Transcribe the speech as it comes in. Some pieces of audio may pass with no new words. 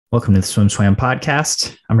Welcome to the Swim Swam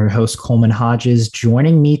podcast. I'm your host, Coleman Hodges.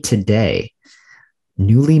 Joining me today,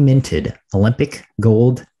 newly minted Olympic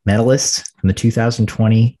gold medalist from the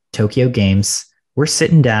 2020 Tokyo Games. We're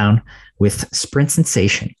sitting down with sprint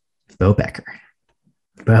sensation, Bowe Becker.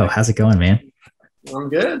 Bo, how's it going, man? I'm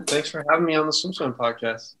good. Thanks for having me on the Swim Swam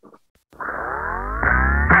podcast.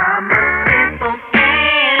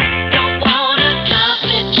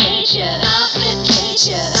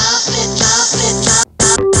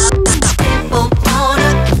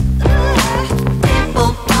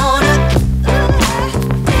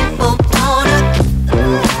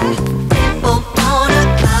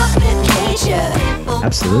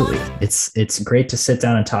 Absolutely. It's great to sit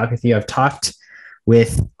down and talk with you. I've talked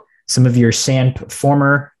with some of your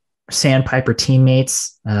former Sandpiper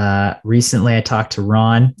teammates. Recently, I talked to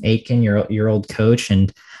Ron Aitken, your old coach,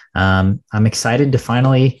 and I'm excited to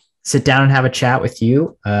finally sit down and have a chat with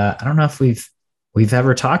you. I don't know if we've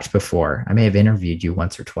ever talked before. I may have interviewed you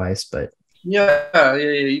once or twice, but yeah.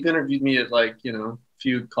 You've interviewed me at a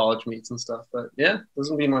few college meets and stuff. But yeah, this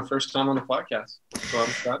will be my first time on the podcast, so I'm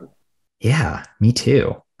excited. Yeah, me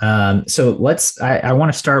too. So I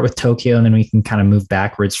want to start with Tokyo, and then we can kind of move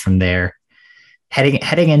backwards from there.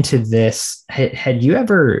 Heading into this, had you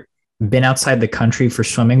ever been outside the country for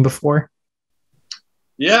swimming before?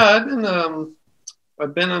 Yeah,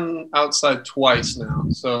 I've been outside twice now.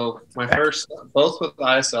 So my first, both with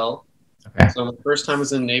ISL. Okay. So my first time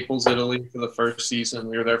was in Naples, Italy for the first season.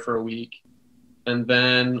 We were there for a week. And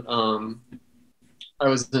then I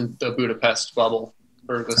was in the Budapest bubble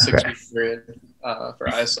for the 6-week period for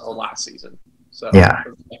ISL last season. So yeah.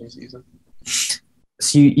 For the second season.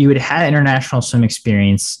 So you had had international swim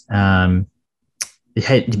experience, but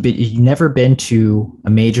you'd never been to a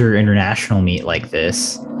major international meet like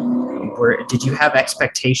this. Did you have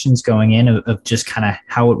expectations going in of just kind of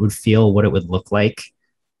how it would feel, what it would look like?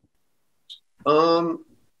 Well,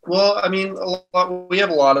 I mean, we have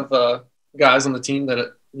a lot of guys on the team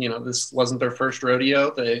that this wasn't their first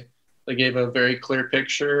rodeo. They gave a very clear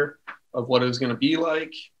picture of what it was going to be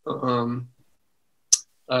like. We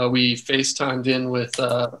FaceTimed in with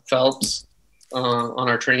Phelps on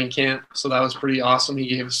our training camp, so that was pretty awesome. He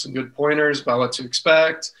gave us some good pointers about what to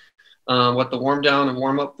expect, what the warm down and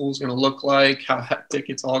warm up pool is going to look like, how hectic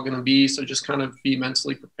it's all going to be. So just kind of be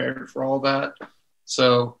mentally prepared for all that.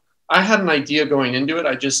 So I had an idea going into it.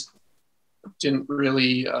 I just didn't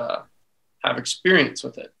really have experience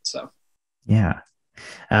with it. So yeah.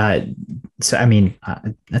 So I mean,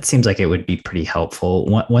 that seems like it would be pretty helpful.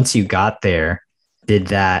 Once you got there,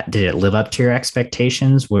 did it live up to your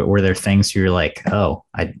expectations? Were there things you were like, oh,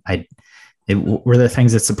 were there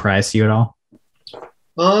things that surprised you at all?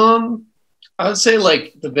 I would say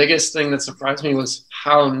the biggest thing that surprised me was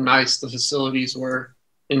how nice the facilities were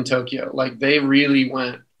in Tokyo. Like they really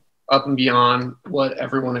went up and beyond what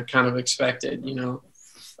everyone had kind of expected,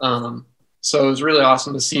 So it was really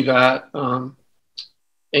awesome to see that.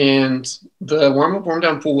 And the warm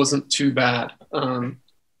down pool wasn't too bad.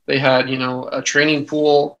 They had, a training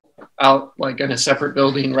pool out in a separate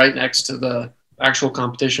building right next to the actual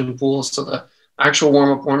competition pool. So the actual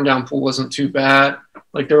warm down pool wasn't too bad.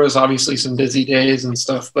 There was obviously some busy days and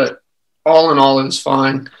stuff, but all in all, it was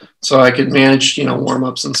fine. So I could manage, warm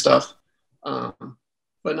ups and stuff.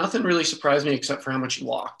 But nothing really surprised me except for how much you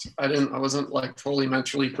walked. I wasn't totally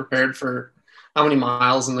mentally prepared for how many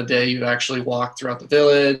miles in the day you'd actually walk throughout the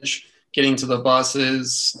village, getting to the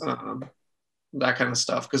buses, that kind of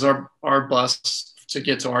stuff. Because our bus to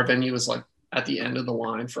get to our venue was at the end of the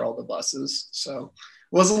line for all the buses. So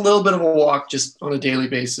it was a little bit of a walk just on a daily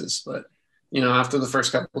basis. But, after the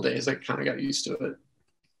first couple of days, I kind of got used to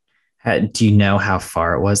it. Do you know how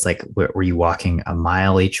far it was? Were you walking a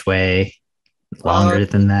mile each way? Longer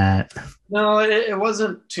than that? No, it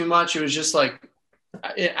wasn't too much. It was just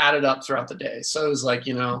it added up throughout the day. So it was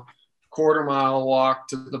quarter mile walk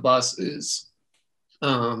to the buses.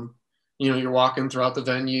 You're walking throughout the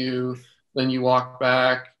venue, then you walk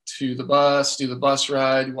back to the bus, do the bus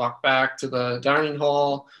ride, you walk back to the dining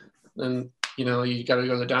hall, then you got to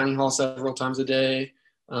go to the dining hall several times a day.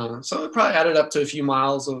 So it probably added up to a few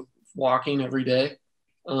miles of walking every day.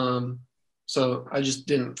 So I just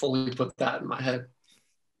didn't fully put that in my head.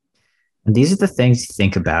 And these are the things you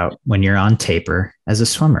think about when you're on taper as a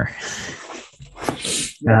swimmer.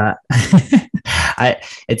 Yeah. I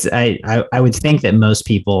would think that most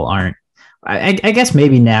people aren't. I guess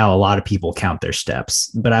maybe now a lot of people count their steps,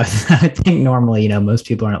 but I think normally, most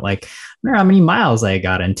people aren't I wonder how many miles I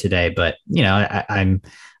got in today. But I'm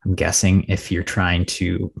guessing if you're trying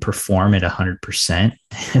to perform at 100%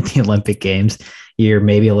 at the Olympic Games, you're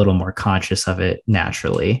maybe a little more conscious of it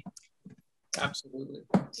naturally. Absolutely.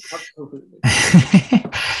 Absolutely.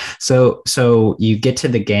 So you get to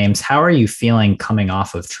the games. How are you feeling coming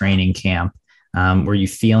off of training camp? Were you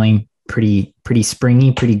feeling pretty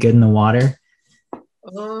springy, pretty good in the water?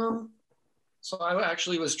 So I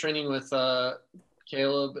actually was training with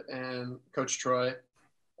Caeleb and Coach Troy.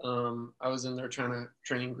 I was in their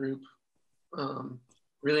training group.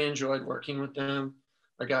 Really enjoyed working with them.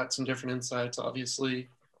 I got some different insights, obviously,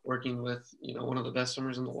 working with, one of the best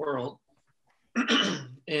swimmers in the world.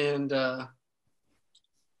 And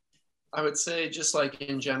I would say, just like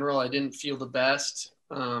in general, I didn't feel the best.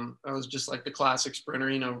 I was just like the classic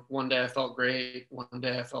sprinter. One day I felt great. One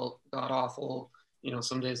day I felt god awful.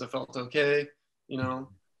 Some days I felt okay.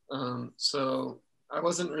 So I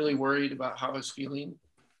wasn't really worried about how I was feeling.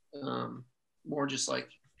 More just like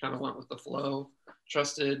kind of went with the flow,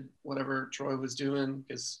 trusted whatever Troy was doing,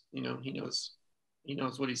 because he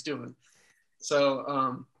knows what he's doing.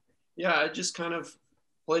 So yeah, I just kind of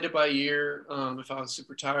played it by ear. If I was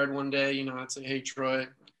super tired one day, I'd say, "Hey, Troy,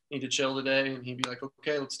 need to chill today," and he'd be like,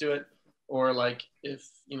 "Okay, let's do it." Or like if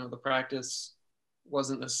the practice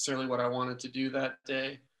wasn't necessarily what I wanted to do that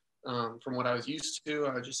day, from what I was used to,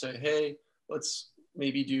 I would just say, "Hey, let's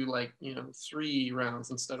maybe do like 3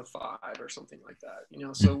 rounds instead of 5 or something like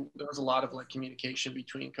that." So there was a lot of like communication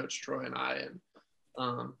between Coach Troy and I, and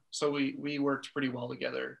so we worked pretty well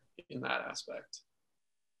together in that aspect.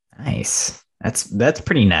 Nice. That's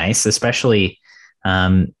pretty nice, especially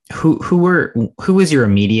who was your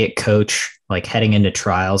immediate coach like heading into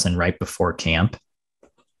trials and right before camp?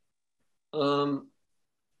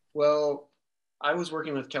 Well, I was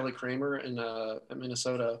working with Kelly Kramer in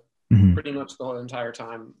Minnesota pretty much the whole entire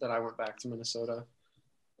time that I went back to Minnesota,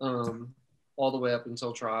 all the way up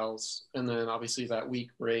until trials, and then obviously that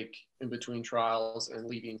week break in between trials and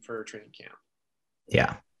leaving for training camp.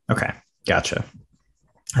 Yeah. Okay. Gotcha.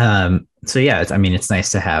 So yeah, it's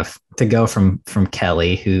nice to go from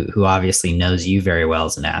Kelly, who obviously knows you very well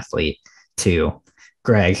as an athlete, to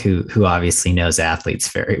Greg, who obviously knows athletes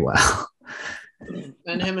very well.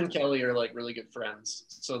 And him and Kelly are like really good friends,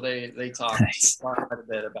 so they talk quite a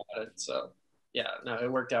bit about it. So yeah, no,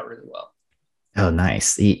 it worked out really well. Oh,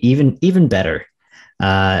 nice. Even better.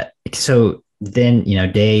 So then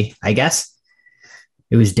I guess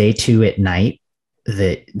it was day 2 at night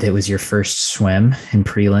that was your first swim in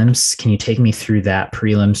prelims. Can you take me through that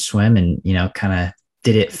prelim swim and kind of,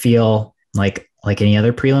 did it feel like any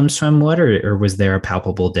other prelim swim would, or was there a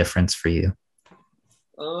palpable difference for you?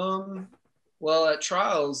 Well, at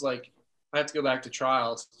trials, like I have to go back to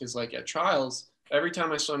trials, because like at trials, every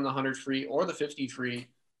time I swam the 100 free or the 50 free,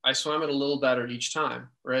 I swam it a little better each time,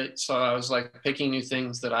 right? So I was like picking new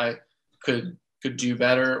things that I could do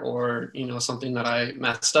better, or something that I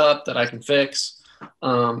messed up that I can fix.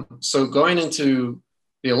 So going into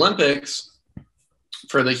the Olympics,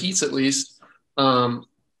 for the heats at least,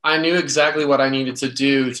 I knew exactly what I needed to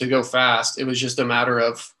do to go fast. It was just a matter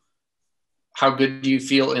of how good do you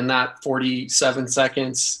feel in that 47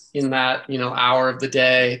 seconds in that hour of the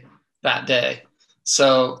day that day.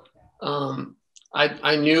 So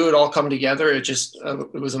I knew it all come together. It just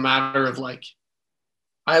it was a matter of like,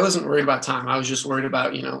 I wasn't worried about time. I was just worried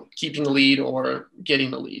about keeping the lead or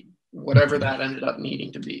getting the lead, whatever that ended up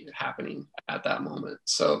needing to be happening at that moment.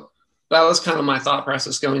 So that was kind of my thought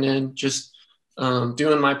process going in, just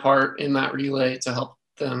doing my part in that relay to help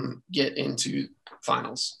them get into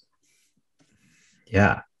finals.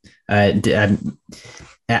 Yeah. After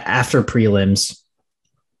prelims,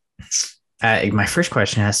 my first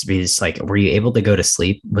question has to be just like, were you able to go to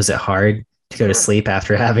sleep? Was it hard to go to sleep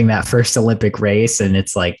after having that first Olympic race? And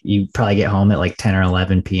it's like, you probably get home at like 10 or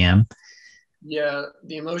 11 p.m. Yeah,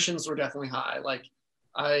 the emotions were definitely high. Like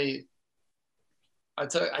I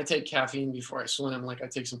take caffeine before I swim. Like I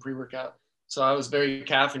take some pre-workout. So I was very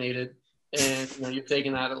caffeinated, and you're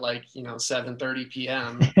taking that at like 7:30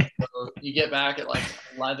 p.m. So you get back at like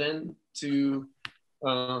 11 to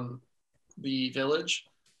the village,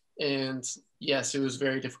 and yes, it was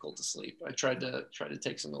very difficult to sleep. I tried to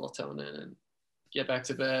take some melatonin and get back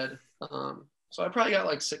to bed. So I probably got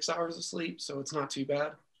like 6 hours of sleep, so it's not too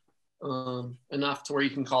bad. Enough to where you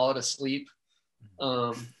can call it a sleep,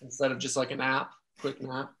 instead of just like a nap, quick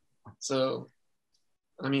nap. So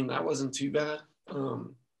that wasn't too bad.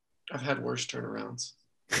 I've had worse turnarounds,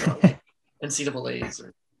 NCAAs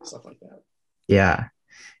or stuff like that. Yeah.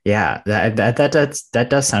 That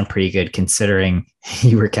does sound pretty good, considering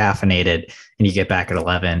you were caffeinated and you get back at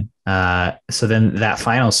 11. So then that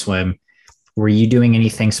final swim, were you doing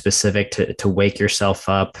anything specific to wake yourself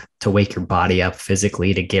up, to wake your body up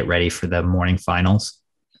physically to get ready for the morning finals?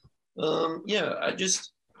 Yeah,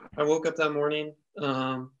 I woke up that morning,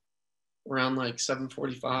 around like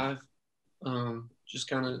 7:45. Just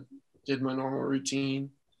kind of did my normal routine,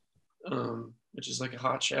 which is like a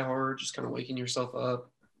hot shower, just kind of waking yourself up,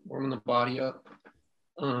 warming the body up.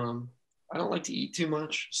 I don't like to eat too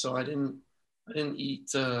much, so I didn't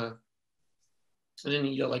eat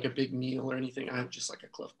like a big meal or anything. I had just like a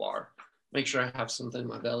Cliff Bar. Make sure I have something in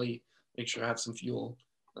my belly. Make sure I have some fuel,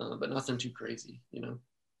 but nothing too crazy, you know.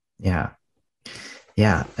 Yeah.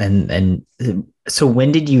 Yeah. And so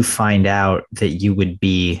when did you find out that you would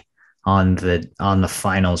be on the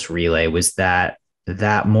finals relay? Was that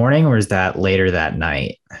morning or is that later that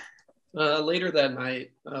night? Later that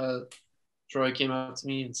night, Troy came up to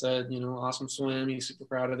me and said, awesome swim. He's super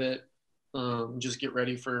proud of it. Just get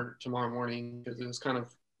ready for tomorrow morning, because it was kind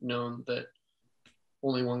of known that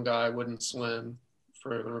only one guy wouldn't swim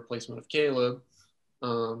for the replacement of Caeleb.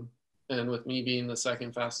 And with me being the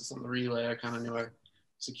second fastest on the relay, I kind of knew I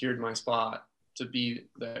secured my spot to be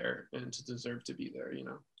there and to deserve to be there,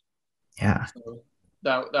 Yeah. So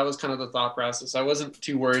that was kind of the thought process. I wasn't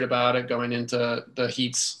too worried about it going into the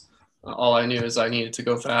heats. All I knew is I needed to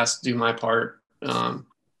go fast, do my part.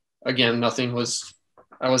 Again,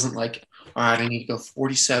 I wasn't like, all right, I need to go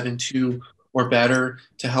 47.2 or better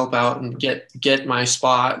to help out and get my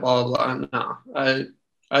spot, blah, blah, blah. No,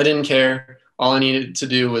 I didn't care. All I needed to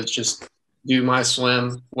do was just do my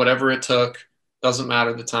swim, whatever it took. Doesn't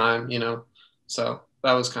matter the time, So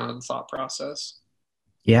that was kind of the thought process.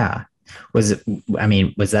 Yeah. Was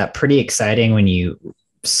that pretty exciting when you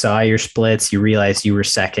saw your splits, you realized you were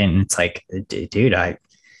second, and it's like, dude, I'm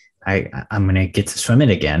going to get to swim it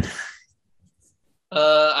again?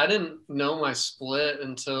 I didn't know my split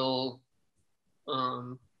until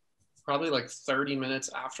probably like 30 minutes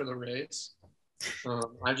after the race.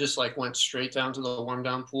 I just like went straight down to the warm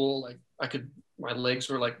down pool. Like my legs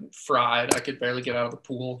were like fried. I could barely get out of the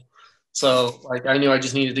pool. So like I knew I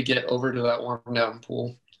just needed to get over to that warm down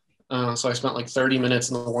pool. So I spent like 30 minutes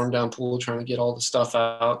in the warm down pool trying to get all the stuff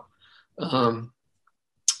out. So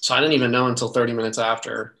I didn't even know until 30 minutes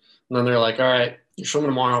after. And then they're like, all right, you're swimming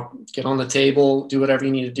tomorrow. Get on the table, do whatever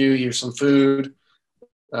you need to do. Here's some food.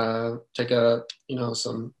 Get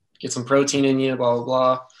some protein in you, blah, blah,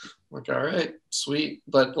 blah. I'm like, all right, sweet.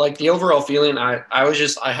 But like the overall feeling, I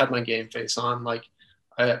had my game face on. Like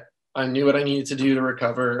I knew what I needed to do to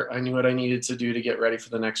recover. I knew what I needed to do to get ready for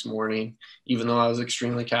the next morning, even though I was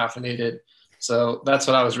extremely caffeinated. So that's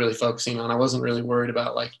what I was really focusing on. I wasn't really worried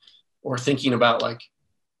about or thinking about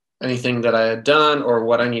anything that I had done or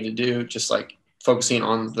what I need to do, just like focusing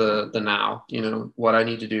on the now, what I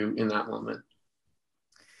need to do in that moment.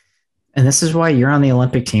 And this is why you're on the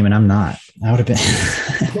Olympic team and I'm not. I would have been,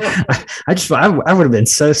 I would have been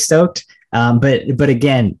so stoked. But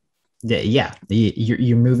again, yeah,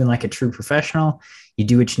 you're moving like a true professional. You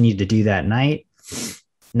do what you need to do that night.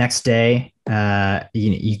 Next day,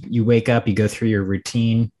 you wake up, you go through your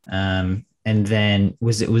routine. And then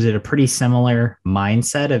was it a pretty similar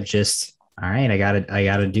mindset of just, all right, I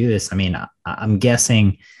gotta do this. I mean, I'm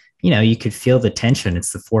guessing, you could feel the tension.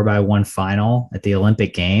 It's the 4x1 final at the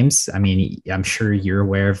Olympic Games. I mean, I'm sure you're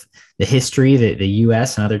aware of the history that the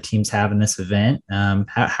U.S. and other teams have in this event.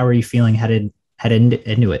 How are you feeling headed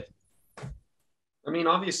into it? I mean,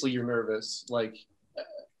 obviously you're nervous. Like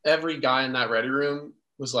every guy in that ready room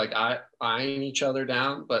was like eyeing each other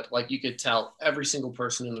down, but like you could tell every single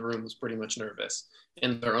person in the room was pretty much nervous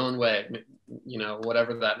in their own way.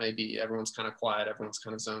 Whatever that may be. Everyone's kind of quiet. Everyone's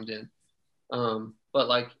kind of zoned in. But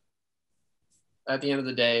like, at the end of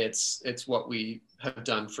the day, it's what we have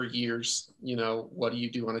done for years. What do you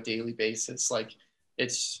do on a daily basis? Like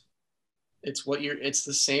it's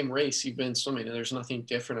the same race you've been swimming, and there's nothing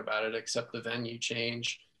different about it except the venue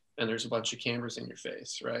change and there's a bunch of cameras in your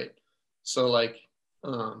face. Right. So like,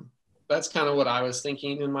 that's kind of what I was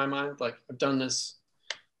thinking in my mind. Like I've done this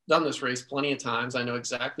race plenty of times. I know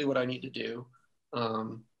exactly what I need to do.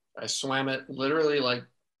 I swam it literally like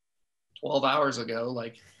 12 hours ago.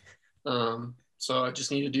 So I just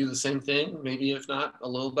need to do the same thing, maybe if not a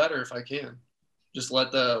little better if I can. Just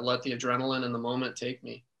let the adrenaline in the moment take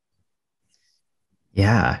me.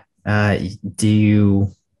 Yeah. Do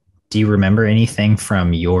you remember anything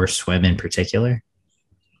from your swim in particular?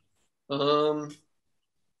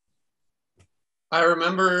 I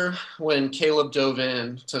remember when Caeleb dove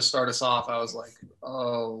in to start us off, I was like,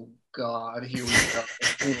 oh God, here we go.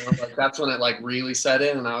 That's when it like really set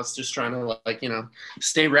in, and I was just trying to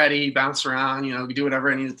stay ready, bounce around, do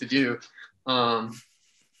whatever I needed to do. But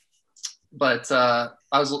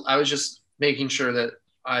I was just making sure that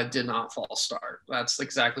I did not false start. That's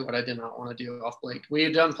exactly what I did not want to do off Blake. We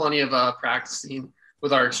had done plenty of practicing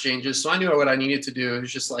with our exchanges, so I knew what I needed to do. It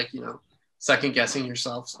was just second guessing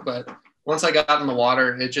yourself. But once I got in the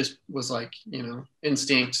water, it just was like, you know,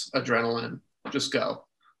 instinct, adrenaline, just go.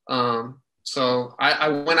 So I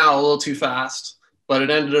went out a little too fast, but it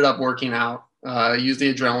ended up working out. I used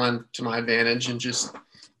the adrenaline to my advantage and just,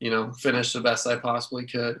 you know, finished the best I possibly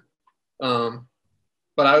could.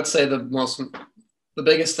 But I would say the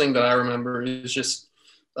biggest thing that I remember is just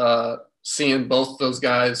seeing both those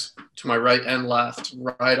guys to my right and left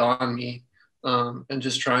right on me, and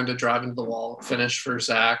just trying to drive into the wall, finish for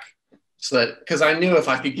Zach. So that, because I knew if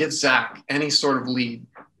I could give Zach any sort of lead,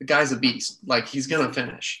 the guy's a beast. Like, he's going to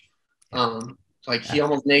finish. Like, he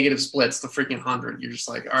almost negative splits the freaking 100. You're just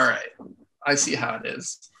like, all right, I see how it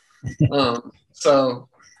is. So,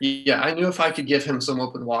 yeah, I knew if I could give him some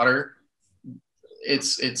open water,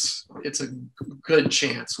 it's a good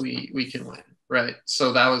chance we can win, right?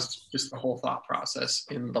 So that was just the whole thought process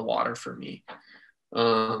in the water for me.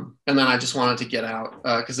 And then I just wanted to get out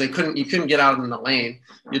because you couldn't get out in the lane.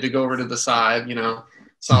 You had to go over to the side, you know.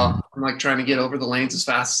 So I'm like trying to get over the lanes as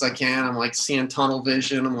fast as I can. I'm like seeing tunnel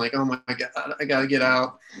vision. I'm like, oh my God, I got to get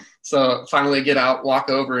out. So finally I get out,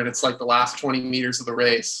 walk over, and it's like the last 20 meters of the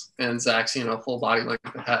race. And Zach's, you know, full body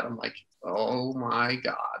length ahead. I'm like, oh my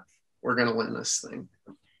God, we're going to win this thing.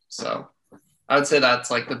 So I would say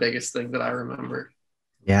that's like the biggest thing that I remember.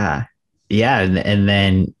 Yeah. Yeah. And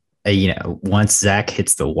then, you know, once Zach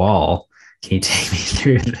hits the wall, can you take me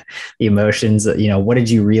through the emotions? You know, what did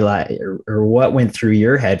you realize, or what went through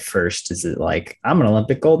your head first? Is it like, I'm an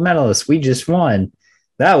Olympic gold medalist, we just won,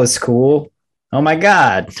 that was cool, oh my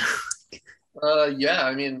God? Yeah,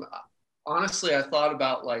 I mean, honestly, I thought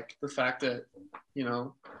about like the fact that, you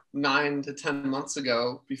know, 9 to 10 months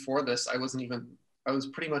ago before this, I was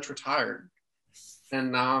pretty much retired.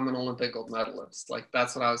 And now I'm an Olympic gold medalist. Like,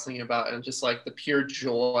 that's what I was thinking about. And just like the pure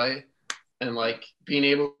joy and like being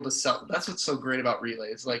able to sell. That's what's so great about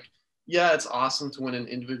relays. Like, yeah, it's awesome to win an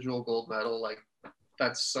individual gold medal. Like,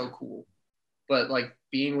 that's so cool. But like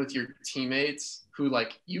being with your teammates who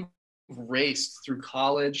like you raced through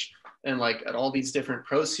college and like at all these different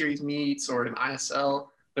pro series meets or in ISL,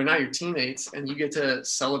 they're not your teammates, and you get to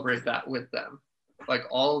celebrate that with them. Like,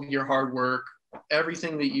 all of your hard work,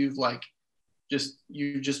 everything that you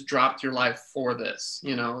just dropped your life for this,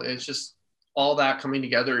 you know, it's just all that coming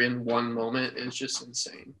together in one moment is just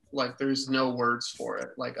insane. Like, there's no words for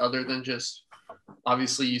it, like, other than just,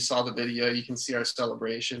 obviously you saw the video, you can see our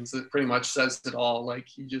celebrations, it pretty much says it all.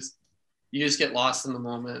 Like, you just get lost in the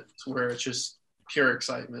moment to where it's just pure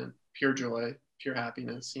excitement, pure joy, pure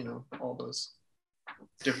happiness, you know, all those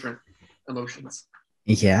different emotions.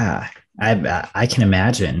 Yeah, I can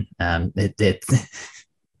imagine.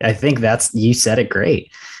 I think you said it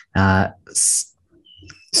great.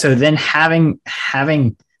 So then having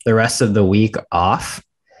the rest of the week off,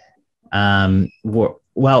 were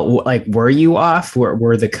you off?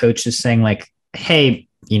 Were the coaches saying like, hey,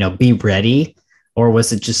 you know, be ready? Or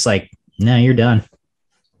was it just like, no, you're done?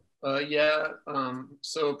 Yeah.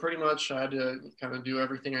 So pretty much I had to kind of do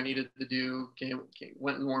everything I needed to do.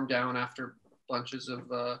 Went and warmed down after bunches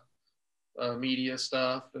of media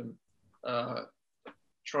stuff. And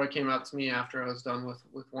Troy came up to me after I was done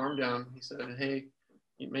with warm down. He said, hey,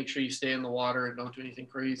 make sure you stay in the water and don't do anything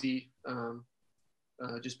crazy.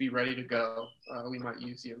 Just be ready to go. We might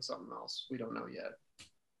use you in something else. We don't know yet.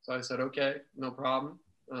 So I said, okay, no problem.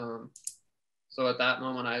 So at that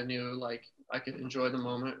moment, I knew like I could enjoy the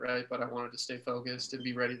moment, right? But I wanted to stay focused and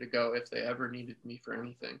be ready to go if they ever needed me for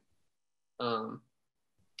anything.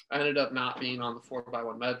 I ended up not being on the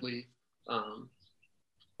 4x1 medley,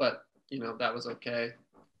 but you know, that was okay.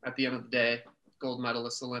 At the end of the day, gold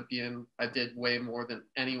medalist Olympian, I did way more than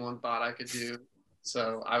anyone thought I could do.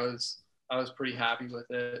 So I was pretty happy with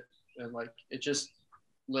it, and like it just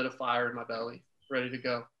lit a fire in my belly, ready to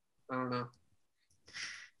go. I don't know.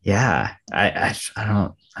 Yeah, I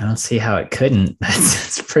don't see how it couldn't.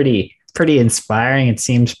 It's pretty inspiring. It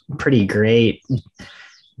seems pretty great.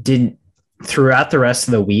 Did Throughout the rest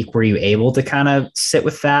of the week, were you able to kind of sit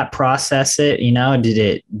with that, process it? You know,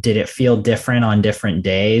 did it feel different on different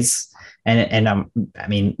days? And I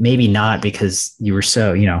mean, maybe not, because you were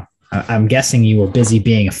so, you know, I'm guessing you were busy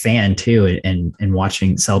being a fan too, and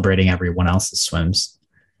watching, celebrating everyone else's swims.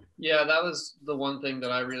 Yeah, that was the one thing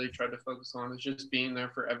that I really tried to focus on, is just being there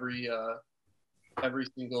for every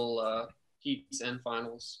single heats and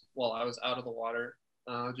finals while I was out of the water,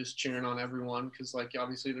 just cheering on everyone, because like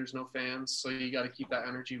obviously there's no fans, so you got to keep that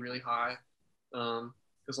energy really high,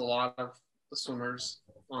 because a lot of the swimmers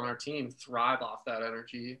on our team thrive off that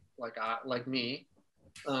energy, like me.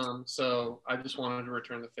 So I just wanted to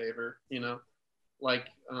return the favor, you know, like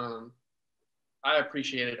I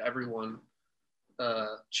appreciated everyone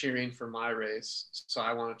cheering for my race. So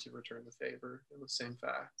I wanted to return the favor in the same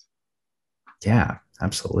fact. Yeah,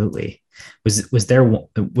 absolutely. Was there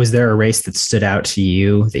a race that stood out to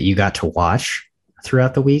you that you got to watch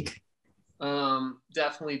throughout the week?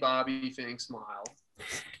 Definitely Bobby Fink's mile.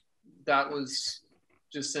 That was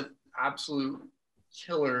just an absolute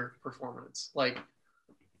killer performance. Like,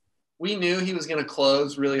 we knew he was going to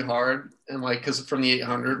close really hard, and like, because from the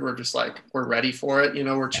 800, we're just like, we're ready for it.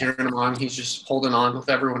 We're cheering him on. He's just holding on with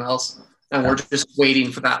everyone else, and we're just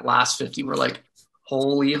waiting for that last 50. We're like,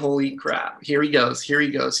 holy crap! Here he goes! Here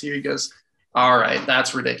he goes! Here he goes! All right,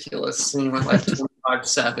 that's ridiculous. And he went like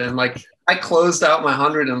 25.7. Like, I closed out my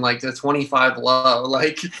 100 in like the 25 low.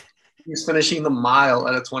 Like, he was finishing the mile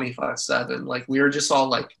at a 25.7. Like, we were just all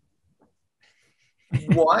like,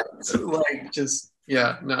 what? Like, just,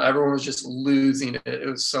 yeah, no, everyone was just losing it. It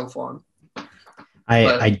was so fun.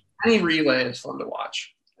 Any relay is fun to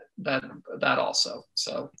watch. That also.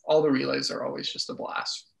 So all the relays are always just a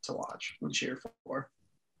blast to watch and cheer for.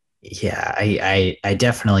 Yeah, I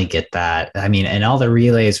definitely get that. I mean, and all the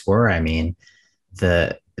relays were, I mean,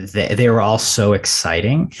 they were all so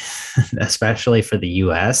exciting, especially for the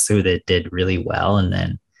US, who that did really well. And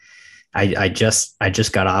then I just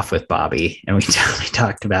got off with Bobby, and we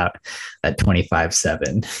talked about that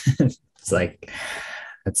 25.7. It's like,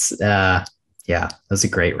 that's yeah, that was a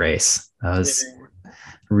great race. That was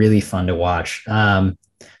really fun to watch.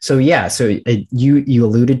 So you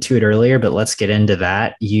alluded to it earlier, but let's get into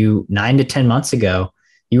that. 9 to 10 months ago,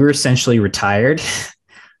 you were essentially retired.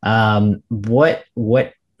 How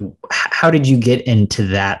did you get into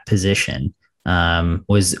that position?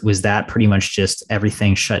 Was that pretty much just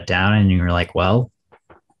everything shut down and you were like, well,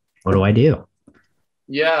 what do I do?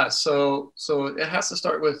 Yeah. So it has to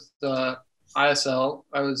start with the ISL.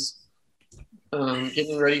 I was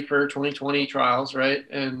getting ready for 2020 trials, right?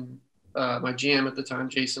 And my GM at the time,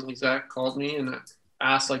 Jason Lezak, called me and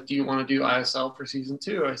asked, like, do you want to do ISL for season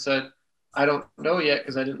 2? I said, I don't know yet,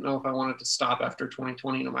 because I didn't know if I wanted to stop after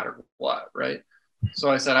 2020 no matter what, right? So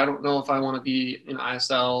I said, I don't know if I want to be in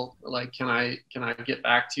ISL. Like, can I get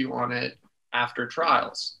back to you on it after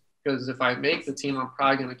trials? Because if I make the team, I'm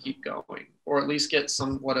probably going to keep going, or at least get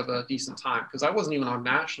somewhat of a decent time, because I wasn't even on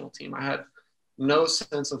national team. I had no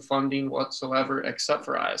sense of funding whatsoever except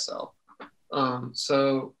for ISL.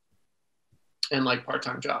 And like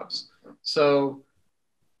part-time jobs. So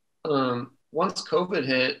once COVID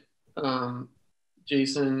hit,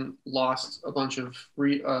 Jason lost a bunch of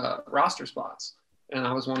roster spots, and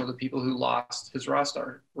I was one of the people who lost his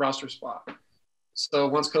roster spot. So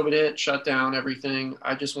once COVID hit, shut down everything,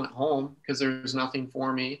 I just went home, because there was nothing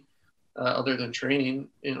for me other than training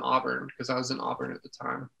in Auburn, because I was in Auburn at the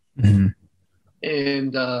time. Mm-hmm.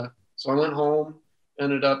 And so I went home,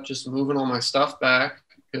 ended up just moving all my stuff back,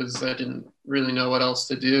 because I didn't really know what else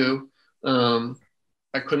to do.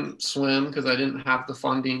 I couldn't swim because I didn't have the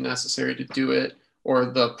funding necessary to do it, or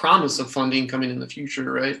the promise of funding coming in the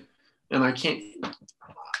future, right? And I can't,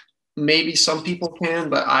 maybe some people can,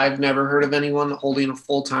 but I've never heard of anyone holding a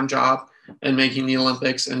full-time job and making the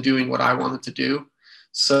Olympics and doing what I wanted to do.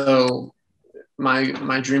 So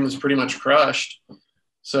my dream was pretty much crushed.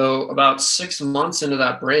 So about 6 months into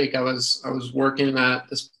that break, I was working at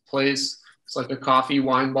this place. It's like a coffee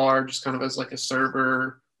wine bar, just kind of as like a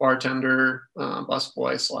server, bartender,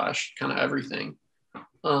 busboy / kind of everything.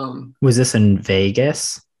 Was this in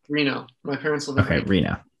Vegas? Reno. My parents live in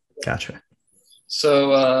Reno. Gotcha.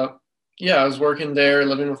 So I was working there,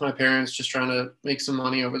 living with my parents, just trying to make some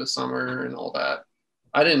money over the summer and all that.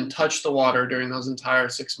 I didn't touch the water during those entire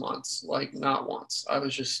 6 months, like not once. I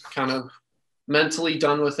was just kind of mentally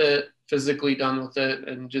done with it, physically done with it,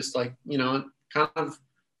 and just like, kind of,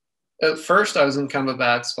 at first I was in kind of a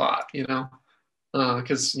bad spot,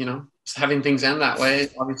 because, having things end that way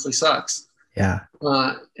obviously sucks. Yeah.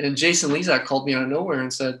 And Jason Lezak called me out of nowhere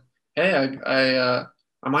and said, hey,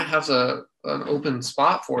 I might have an open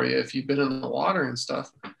spot for you if you've been in the water and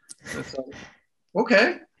stuff. And I said,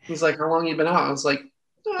 okay. He's like, how long have you been out? I was like,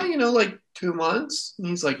 like 2 months. And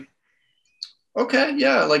he's like, okay,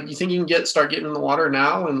 yeah. Like, you think you can start getting in the water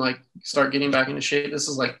now and like start getting back into shape? This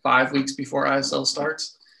is like 5 weeks before ISL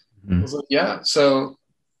starts. Mm-hmm. I was like, yeah. So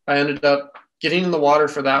I ended up getting in the water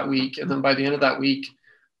for that week. And then by the end of that week,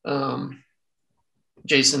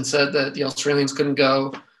 Jason said that the Australians couldn't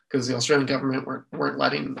go because the Australian government weren't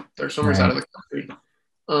letting their swimmers out of the country.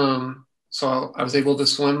 So I was able to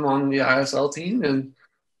swim on the ISL team, and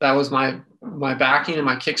that was my backing and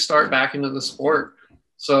my kickstart back into the sport.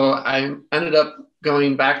 So I ended up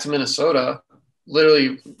going back to Minnesota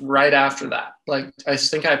literally right after that. Like, I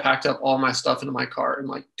think I packed up all my stuff into my car in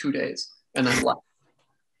like 2 days and then left.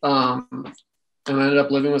 I ended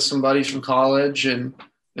up living with some buddies from college and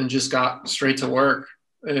just got straight to work.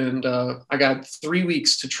 And I got 3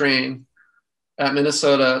 weeks to train at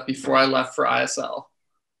Minnesota before I left for ISL.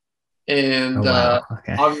 And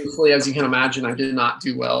Okay. obviously, as you can imagine, I did not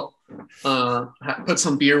do well. Put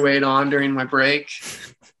some beer weight on during my break,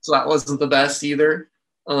 so that wasn't the best either.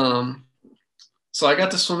 So I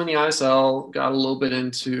got to swim in the ISL, got a little bit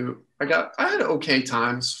into. I had okay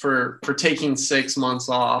times for taking 6 months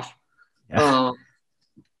off, and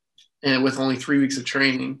with only 3 weeks of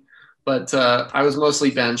training. But I was mostly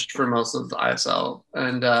benched for most of the ISL,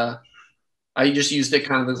 and I just used it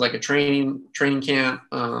kind of as like a training camp,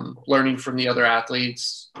 learning from the other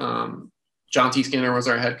athletes. John T. Skinner was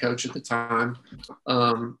our head coach at the time,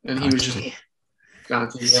 and he was just John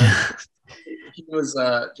T. Yeah. He was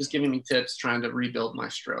just giving me tips, trying to rebuild my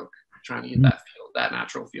stroke, trying to get that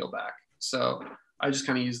natural feel back. So I just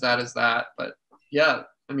kind of used that as that. But yeah,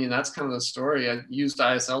 I mean, that's kind of the story. I used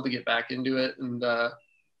ISL to get back into it, and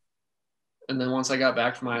then once I got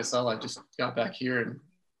back from ISL, I just got back here in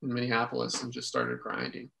Minneapolis and just started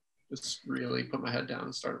grinding. Just really put my head down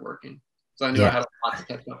and started working. So I knew I had a lot to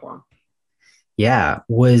catch up on. Yeah.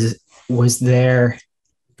 Was there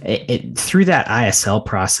through that ISL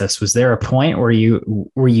process, was there a point where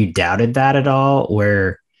you doubted that at all?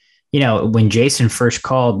 Where, when Jason first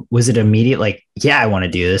called, was it immediate like, yeah, I want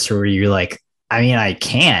to do this? Or were you like, I mean, I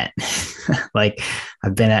can't like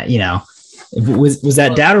I've been at, was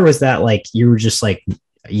that doubt, or was that like, you were just like,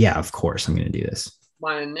 yeah, of course I'm going to do this?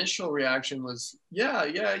 My initial reaction was, yeah,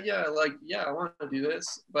 like, yeah, I want to do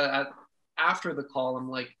this. But after the call, I'm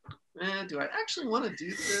like, do I actually want to do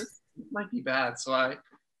this? It might be bad. So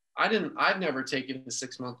I've never taken a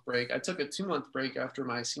 6-month break. I took a 2-month break after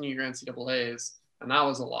my senior year NCAAs, and that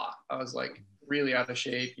was a lot. I was like really out of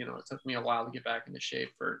shape. It took me a while to get back into shape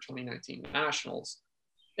for 2019 Nationals.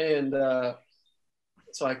 And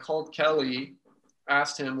so I called Kelly,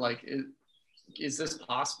 asked him, like, is this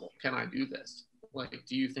possible? Can I do this? Like,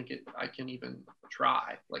 do you think I can even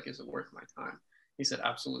try? Like, is it worth my time? He said,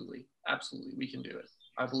 absolutely, we can do it.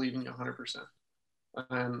 I believe in you 100%.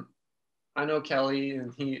 And I know Kelly,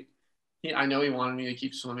 and I know he wanted me to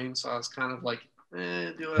keep swimming, so I was kind of like, do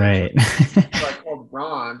it. Right. So I called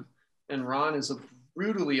Ron, and Ron is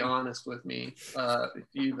brutally honest with me.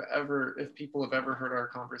 If people have ever heard our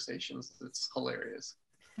conversations, it's hilarious.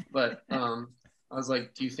 But I was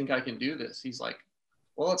like, do you think I can do this? He's like,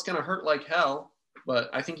 well, it's gonna hurt like hell, but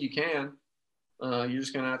I think you can. You're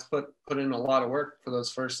just gonna have to put in a lot of work for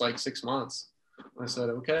those first like 6 months. I said,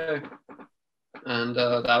 okay. And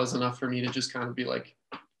that was enough for me to just kind of be like,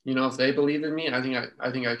 if they believe in me, I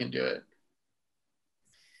think I can do it.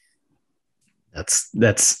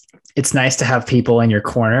 It's nice to have people in your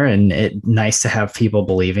corner, and nice to have people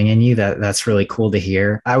believing in you. That's really cool to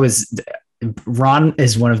hear. Ron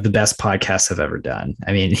is one of the best podcasts I've ever done.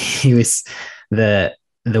 I mean, he was the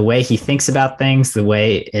way he thinks about things, the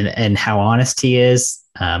way and how honest he is,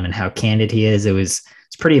 and how candid he is. It's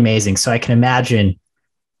pretty amazing. So I can imagine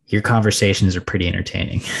your conversations are pretty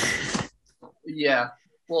entertaining. Yeah.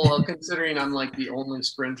 Well, considering I'm like the only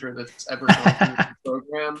sprinter that's ever gone through the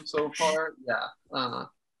program so far,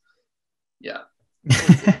 yeah.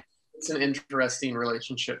 It's an interesting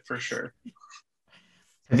relationship for sure.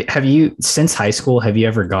 Have you, since high school, have you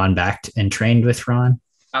ever gone back and trained with Ron?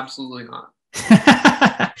 Absolutely not.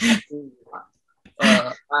 Absolutely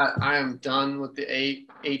not. I am done with the 8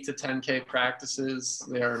 to 10K practices.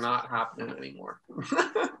 They are not happening anymore.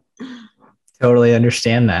 Totally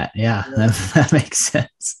understand that. Yeah. That makes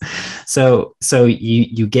sense. So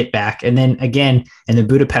you get back, and then again in the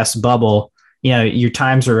Budapest bubble, your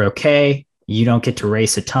times are okay. You don't get to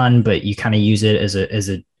race a ton, but you kind of use it as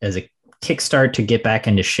a kickstart to get back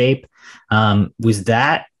into shape. Was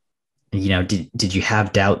that, did you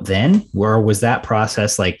have doubt then, or was that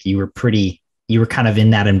process like you were kind of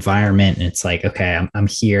in that environment and it's like, okay, I'm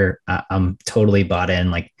here. I'm totally bought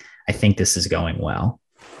in. Like, I think this is going well.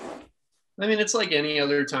 I mean, it's like any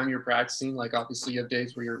other time you're practicing. Like, obviously you have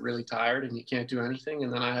days where you're really tired and you can't do anything.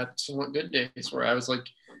 And then I had somewhat good days where I was like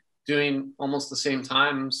doing almost the same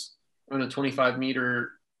times on a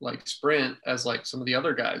 25-meter like sprint as like some of the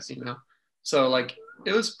other guys, So like,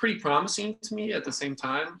 it was pretty promising to me at the same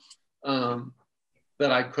time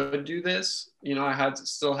that I could do this. I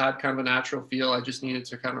still had kind of a natural feel. I just needed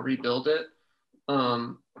to kind of rebuild it.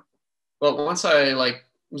 But once I like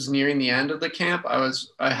was nearing the end of the camp,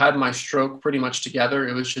 I had my stroke pretty much together.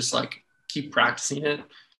 It was just like keep practicing it.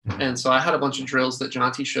 And so I had a bunch of drills that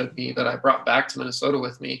John T showed me that I brought back to Minnesota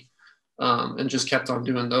with me, and just kept on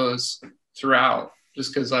doing those throughout,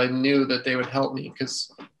 just because I knew that they would help me, because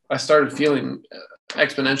I started feeling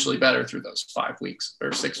exponentially better through those 5 weeks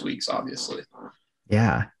or 6 weeks, obviously.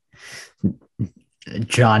 Yeah.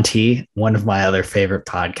 John T, one of my other favorite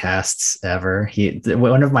podcasts ever.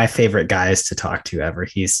 One of my favorite guys to talk to ever.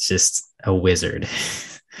 He's just a wizard.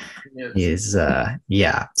 He is,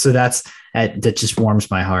 yeah. So that just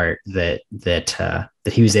warms my heart that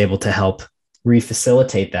he was able to help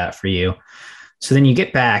refacilitate that for you. So then you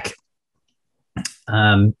get back.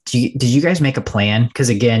 Did you guys make a plan? Because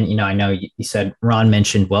again, you know, I know you said Ron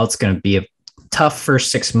mentioned, well, it's going to be a tough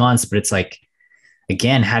first 6 months, but it's like,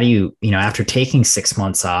 again, how do you know, after taking 6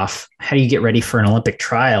 months off, how do you get ready for an Olympic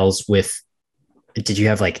trials did you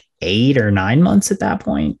have like 8 or 9 months at that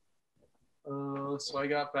point? So I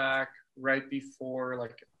got back right before,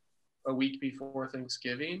 like a week before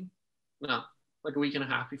Thanksgiving. No, like a week and a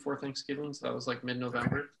half before Thanksgiving. So that was like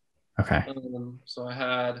mid-November. Okay. So I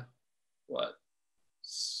had,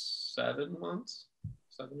 7 months,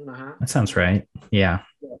 7.5. That sounds right. Yeah.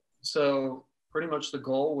 So pretty much the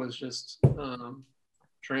goal was just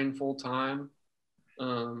train full time,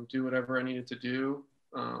 do whatever I needed to do.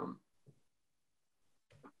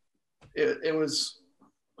 It was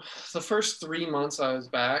the first 3 months I was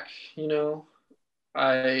back, you know,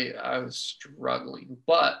 I was struggling,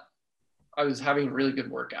 but I was having really good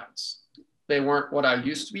workouts. They weren't what I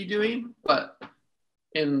used to be doing, but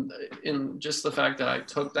in just the fact that I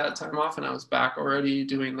took that time off and I was back already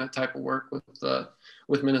doing that type of work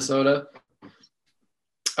with Minnesota,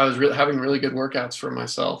 I was having really good workouts for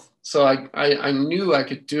myself. So I knew I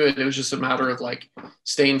could do it. It was just a matter of like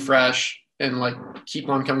staying fresh and like keep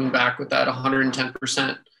on coming back with that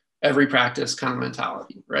 110% every practice kind of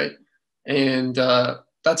mentality, right? And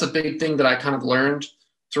that's a big thing that I kind of learned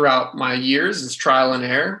throughout my years is trial and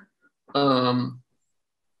error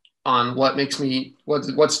on what makes me,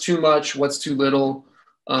 what's too much, what's too little,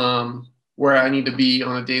 where I need to be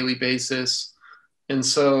on a daily basis. And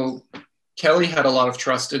so Kelly had a lot of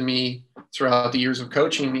trust in me throughout the years of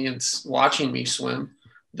coaching me and watching me swim,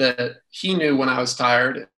 that he knew when I was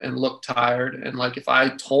tired and looked tired. And like, if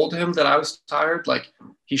I told him that I was tired, like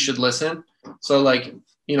he should listen. So like,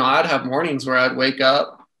 you know, I'd have mornings where I'd wake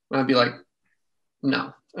up and I'd be like,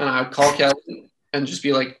 no. And I'd call Kelly and just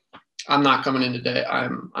be like, I'm not coming in today.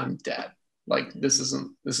 I'm dead. Like, this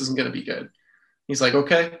isn't going to be good. He's like,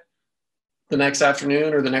 okay. The next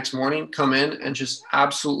afternoon or the next morning, come in and just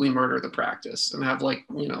absolutely murder the practice and have like,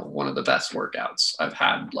 you know, one of the best workouts I've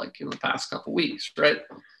had like in the past couple of weeks. Right.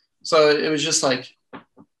 So it was just like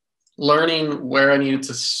learning where I needed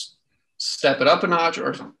to step it up a notch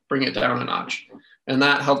or bring it down a notch. And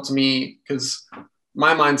that helped me because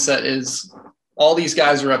my mindset is all these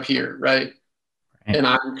guys are up here. Right. And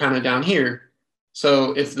I'm kind of down here.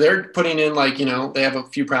 So if they're putting in like, you know, they have a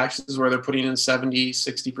few practices where they're putting in 70,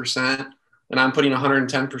 60%, and I'm putting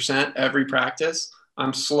 110% every practice,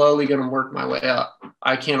 I'm slowly going to work my way up.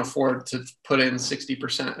 I can't afford to put in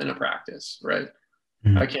 60% in a practice, right?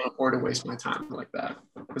 Mm-hmm. I can't afford to waste my time like that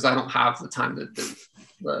because I don't have the time that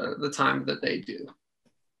the time that they do.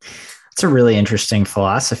 It's a really interesting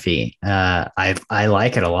philosophy. I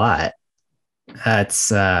like it a lot.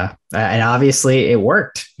 It's and obviously it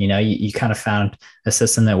worked. You know, you kind of found a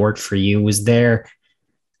system that worked for you. Was there?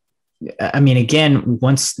 I mean, again,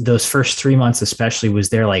 once those first 3 months, especially, was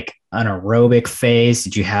there like an aerobic phase?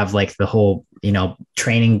 Did you have like the whole, you know,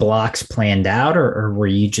 training blocks planned out, or were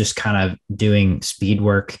you just kind of doing speed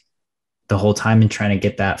work the whole time and trying to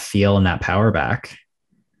get that feel and that power back?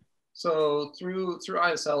 So through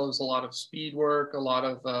ISL, it was a lot of speed work, a lot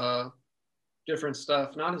of different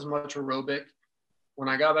stuff, not as much aerobic. When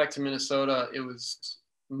I got back to Minnesota, it was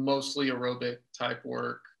mostly aerobic type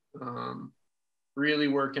work. Really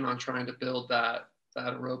working on trying to build that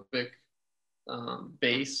aerobic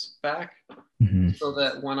base back, so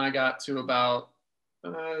that when I got to about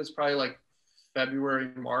it was probably like February,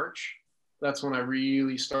 March, that's when I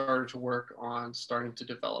really started to work on starting to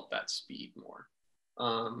develop that speed more.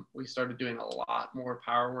 We started doing a lot more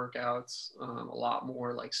power workouts, a lot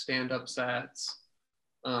more like stand-up sets.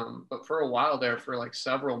 But for a while there, for like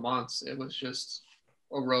several months, it was just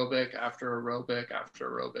aerobic after aerobic after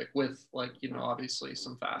aerobic with like, you know, obviously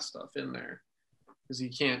some fast stuff in there because you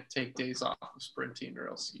can't take days off of sprinting or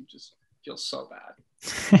else you just feel so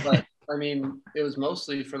bad. But I mean, it was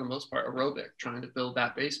mostly for the most part aerobic, trying to build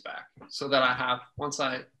that base back so that once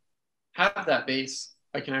I have that base,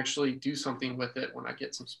 I can actually do something with it when I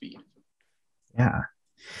get some speed. Yeah.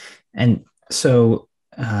 And so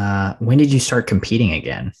when did you start competing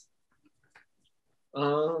again?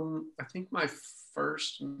 I think my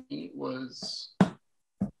first meet was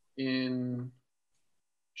in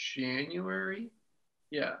January.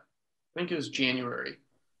 Yeah, I think it was January.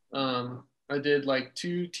 I I did like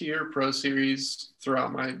 2-tier pro series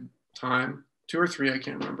throughout my time, 2 or 3, I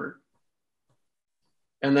can't remember.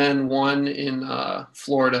 And then one in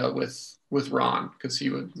Florida with Ron, because he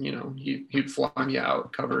would, he'd fly me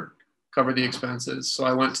out, cover the expenses. So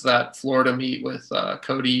I went to that Florida meet with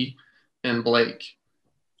Cody and Blake,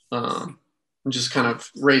 and just kind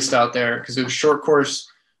of raced out there because it was short course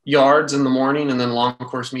yards in the morning and then long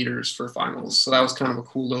course meters for finals. So that was kind of a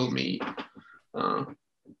cool little meet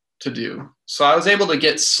to do. So I was able to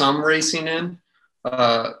get some racing in.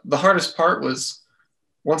 The hardest part was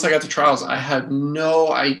once I got to trials, I had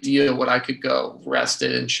no idea what I could go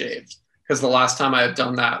rested and shaved, because the last time I had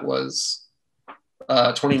done that was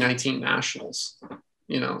 2019 nationals,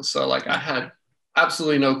 so like I had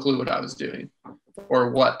absolutely no clue what I was doing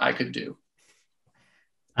or what I could do.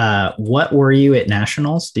 What were you at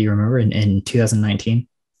nationals? Do you remember in 2019?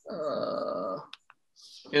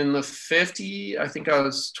 In the 50, I think I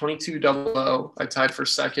was 22.00. I tied for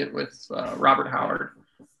second with Robert Howard.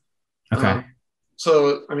 Okay.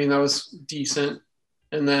 So, I mean, that was decent.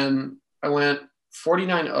 And then I went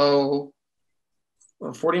 49.0,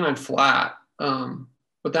 49 flat.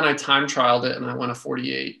 But then I time trialed it and I went a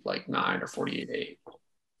 48, like 9 or 48.8,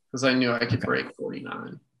 because I knew I could break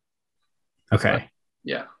 49. Okay. But,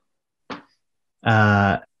 yeah.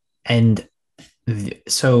 And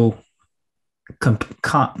so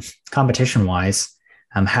competition wise,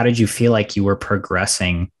 how did you feel like you were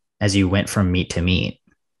progressing as you went from meet to meet?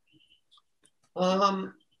 I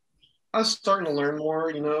was starting to learn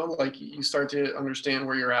more, like you start to understand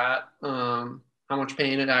where you're at, how much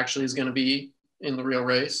pain it actually is going to be in the real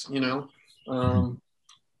race, and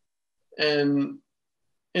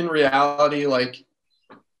in reality, like,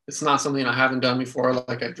 it's not something I haven't done before.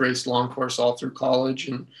 Like, I've raced long course all through college,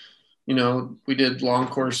 and, we did long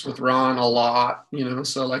course with Ron a lot,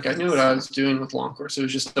 so like I knew what I was doing with long course. It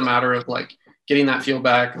was just a matter of like getting that feel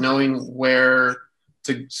back, knowing where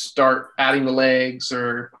to start adding the legs,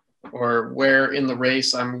 or where in the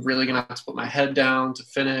race I'm really going to have to put my head down to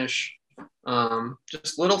finish.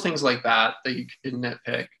 Just little things like that you could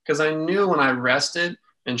nitpick, because I knew when I rested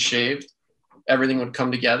and shaved, everything would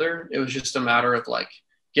come together. It was just a matter of like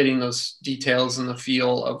getting those details and the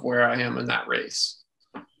feel of where I am in that race.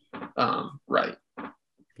 Right.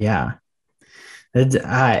 Yeah. That's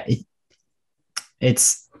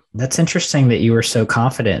interesting that you were so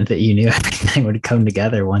confident that you knew everything would come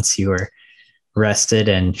together once you were rested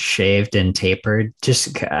and shaved and tapered.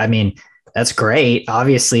 I mean, that's great.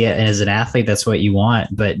 Obviously, as an athlete, that's what you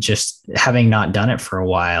want, but just having not done it for a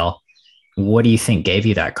while, what do you think gave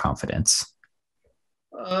you that confidence?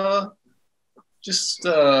 Just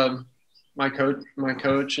my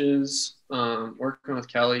coaches, working with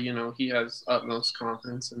Kelly, he has utmost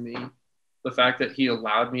confidence in me. The fact that he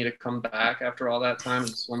allowed me to come back after all that time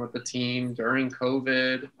and swim with the team during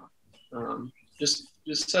COVID, just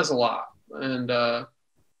says a lot. And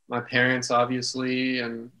my parents, obviously,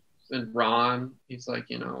 and Ron, he's like,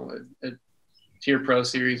 at tier pro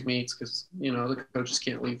series meets, because, the coaches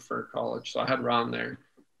can't leave for college. So I had Ron there.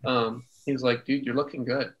 He was like, dude, you're looking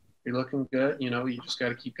good. You're looking good. You just got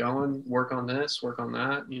to keep going, work on this, work on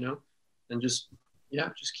that, and just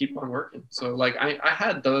keep on working. So like I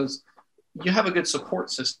had those. You have a good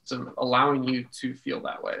support system allowing you to feel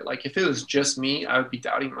that way. Like if it was just me, I would be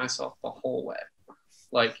doubting myself the whole way.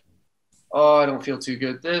 Like, oh, I don't feel too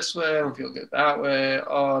good this way. I don't feel good that way.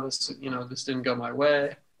 Oh, this didn't go my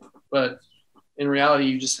way. But in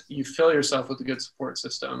reality, you fill yourself with a good support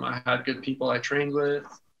system. I had good people I trained with.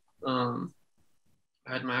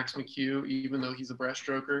 I had Max McHugh, even though he's a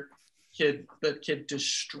breaststroker. That kid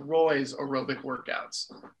destroys aerobic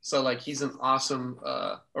workouts. So like he's an awesome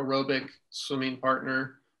aerobic swimming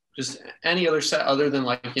partner. Just any other set other than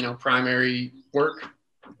like, primary work,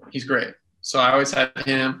 he's great. So I always had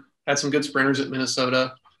him. Had some good sprinters at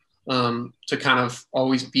Minnesota to kind of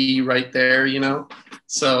always be right there,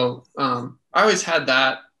 So I always had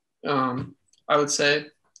that, I would say.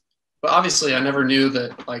 But obviously I never knew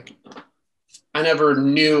that, like, I never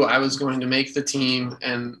knew I was going to make the team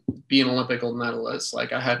and be an Olympic gold medalist.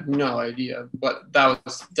 Like, I had no idea, but that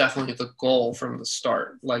was definitely the goal from the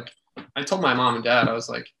start. Like, I told my mom and dad, I was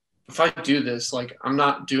like, if I do this, like, I'm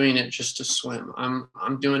not doing it just to swim. I'm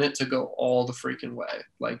doing it to go all the freaking way.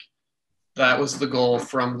 Like, that was the goal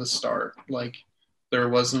from the start. Like, there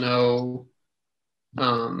was no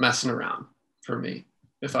messing around for me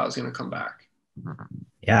if I was going to come back.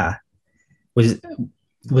 Yeah.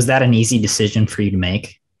 Was that an easy decision for you to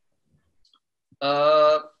make?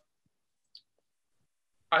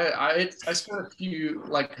 I spent a few,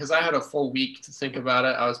 like, because I had a full week to think about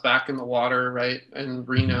it. I was back in the water, right, in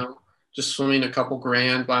Reno, just swimming a couple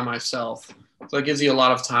grand by myself. So it gives you a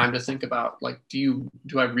lot of time to think about, like, do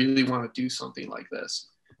I really want to do something like this?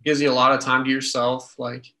 It gives you a lot of time to yourself,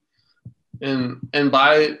 like, and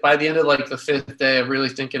by the end of like the 5th day of really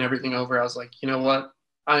thinking everything over, I was like, you know what?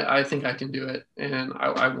 I think I can do it, and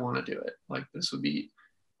I want to do it. Like, this would be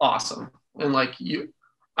awesome. And like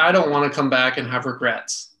I don't want to come back and have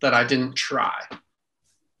regrets that I didn't try.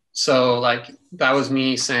 So like that was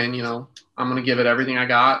me saying, you know, I'm going to give it everything I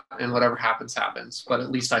got, and whatever happens, happens. But at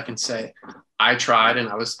least I can say I tried and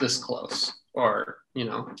I was this close, or, you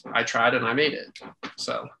know, I tried and I made it.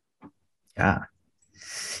 So. Yeah.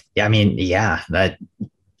 I mean, yeah, that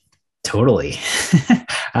totally.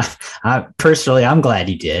 Personally, I'm glad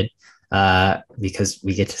you did, because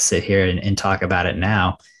we get to sit here and talk about it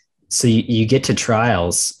now. So you get to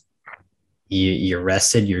trials, you're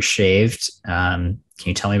rested, you're shaved. Can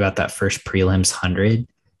you tell me about that first prelims 100?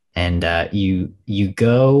 And you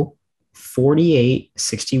go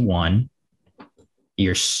 48.61.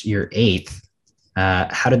 You're 8th.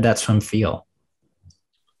 How did that swim feel?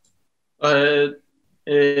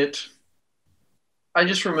 I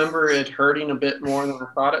just remember it hurting a bit more than I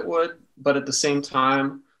thought it would, but at the same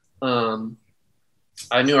time,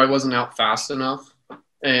 I knew I wasn't out fast enough,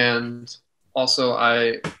 and also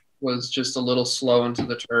I was just a little slow into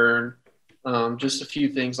the turn. Just a few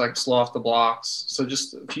things like slow off the blocks. So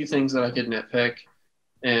just a few things that I could nitpick,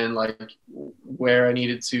 and like where I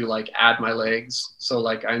needed to like add my legs. So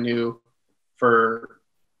like I knew for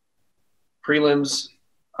prelims,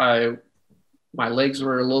 my legs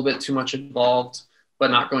were a little bit too much involved, but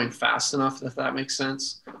not going fast enough, if that makes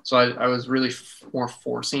sense. So I was really more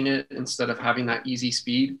forcing it instead of having that easy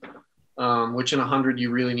speed, which in 100, you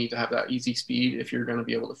really need to have that easy speed if you're going to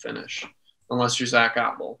be able to finish, unless you're Zach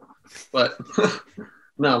Apple. But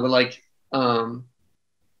no, but like,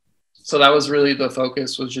 so that was really the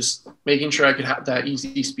focus, was just making sure I could have that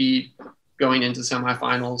easy speed going into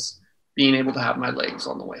semifinals, being able to have my legs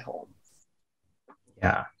on the way home.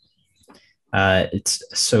 Yeah. It's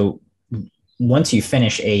so once you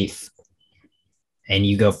finish 8th and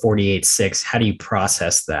you go 48.6, how do you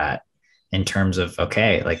process that in terms of,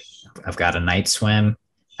 okay, like I've got a night swim?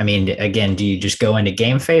 I mean, again, do you just go into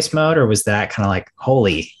game face mode, or was that kind of like,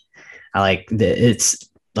 holy, it's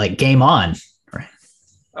like game on? Right.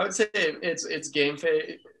 I would say it's game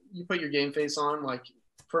face. You put your game face on. Like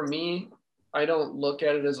for me, I don't look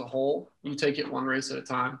at it as a whole. You take it one race at a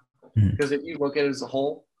time, because if you look at it as a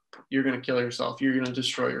whole, you're going to kill yourself. You're going to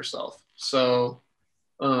destroy yourself. So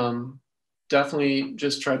definitely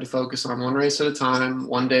just tried to focus on one race at a time,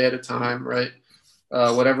 one day at a time, right?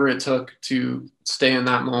 Whatever it took to stay in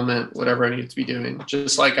that moment, whatever I needed to be doing,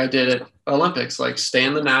 just like I did at Olympics, like stay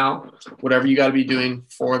in the now, whatever you got to be doing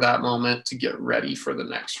for that moment to get ready for the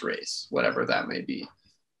next race, whatever that may be.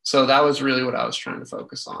 So that was really what I was trying to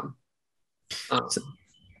focus on.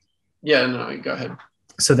 Yeah, no, go ahead.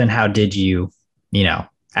 So then how did you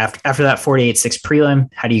after that 48.6 prelim,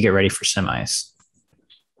 how do you get ready for semis?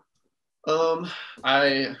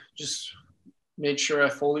 I just made sure I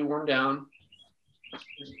fully warmed down.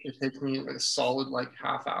 It takes me like a solid like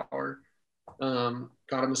half hour.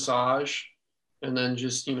 Got a massage, and then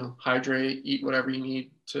just hydrate, eat whatever you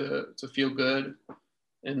need to feel good,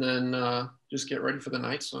 and then just get ready for the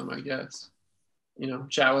night swim, I guess.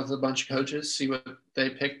 Chat with a bunch of coaches, see what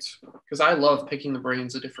they picked, because I love picking the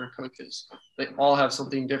brains of different coaches. They all have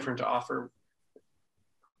something different to offer.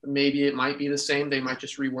 Maybe it might be the same. They might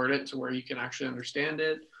just reword it to where you can actually understand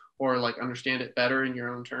it, or like understand it better in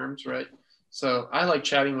your own terms, right? So I like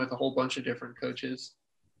chatting with a whole bunch of different coaches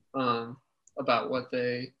about what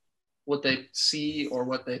they see or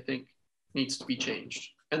what they think needs to be changed.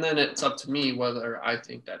 And then it's up to me whether I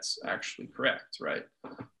think that's actually correct, right?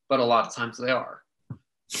 But a lot of times they are.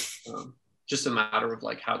 Just a matter of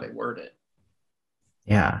like how they word it.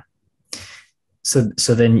 Yeah. So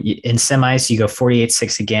then in semis, you go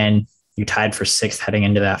 48.6 again. You tied for 6th heading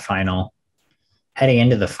into that final. Heading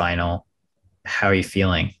into the final, how are you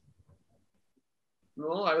feeling?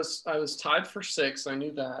 Well, I was tied for 6th. I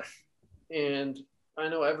knew that, and I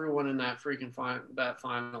know everyone in that freaking that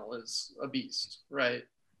final is a beast, right?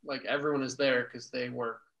 Like everyone is there because they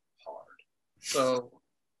work hard. So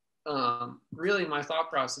really, my thought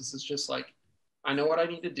process is just like, I know what I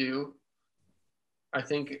need to do. I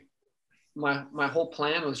think my whole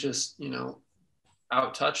plan was just,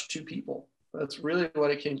 out-touch 2 people. That's really what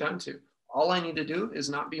it came down to. All I need to do is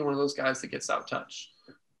not be one of those guys that gets out-touched.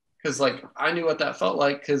 Because, like, I knew what that felt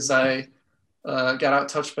like because I got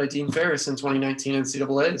out-touched by Dean Ferris in 2019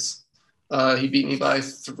 NCAAs. He beat me by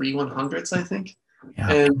 3 100s, I think.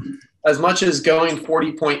 Yeah. And as much as going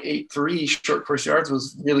 40.83 short course yards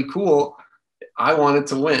was really cool, I wanted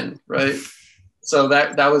to win, right? So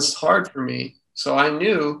that was hard for me. So I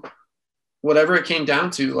knew whatever it came down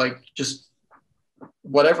to, like just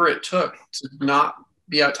whatever it took to not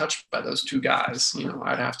be outtouched by those two guys,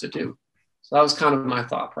 I'd have to do. So that was kind of my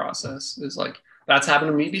thought process, is like, that's happened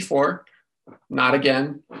to me before, not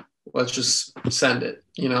again. Let's just send it,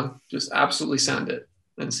 just absolutely send it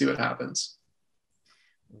and see what happens.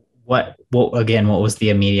 What was the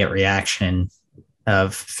immediate reaction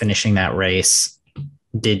of finishing that race?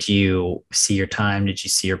 Did you see your time? Did you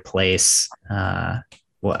see your place?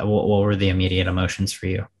 What were the immediate emotions for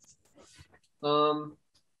you?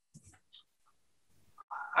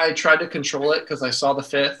 I tried to control it because I saw the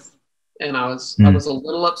fifth, and I was a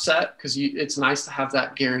little upset because it's nice to have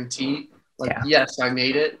that guarantee. Like, yes, I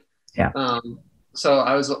made it. Yeah. So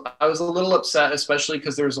I was a little upset, especially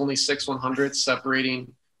because there was only 6 100s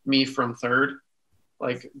separating me from third.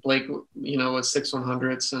 Like Blake, was 6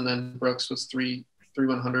 100s, and then Brooks was 3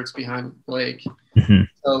 100s behind Blake. Mm-hmm.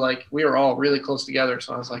 So like we were all really close together.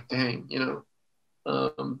 So I was like, dang,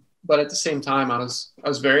 but at the same time, I was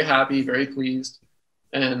very happy, very pleased.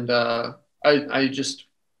 And I just,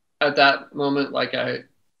 at that moment, like I,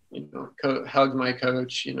 hugged my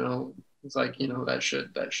coach, it's like,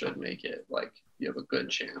 that should make it. Like, you have a good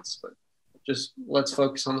chance, but just let's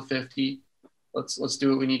focus on the 50. Let's do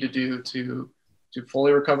what we need to do to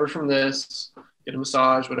fully recover from this, get a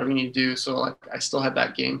massage, whatever you need to do. So like, I still had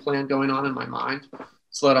that game plan going on in my mind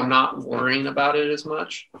so that I'm not worrying about it as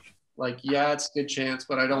much. Like, yeah, it's a good chance,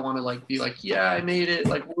 but I don't want to like be like, yeah, I made it,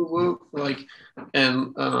 like woo woo, like,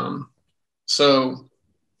 and so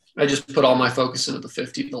I just put all my focus into the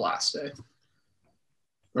 50 the last day,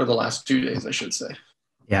 or the last 2 days, I should say.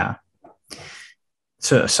 Yeah.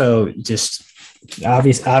 So just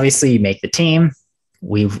obviously you make the team.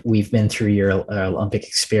 We've been through your Olympic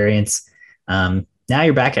experience. Now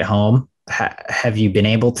you're back at home. Have you been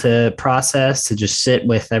able to process, to just sit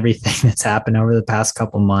with everything that's happened over the past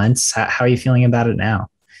couple months? How are you feeling about it now?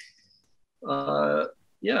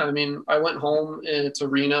 Yeah, I mean, I went home to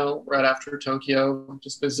Reno right after Tokyo,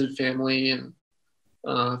 just visited family and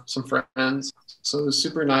some friends. So it was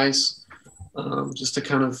super nice just to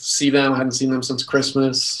kind of see them. I hadn't seen them since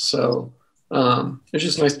Christmas. So it's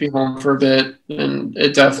just nice to be home for a bit. And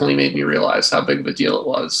it definitely made me realize how big of a deal it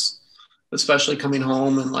was, especially coming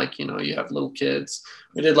home and like, you have little kids.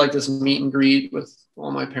 We did like this meet and greet with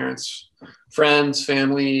all my parents' friends,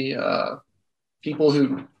 family, people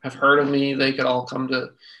who have heard of me. They could all come to,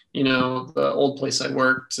 the old place I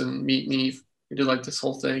worked and meet me. We did like this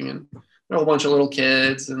whole thing, and there are a whole bunch of little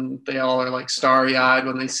kids, and they all are like starry eyed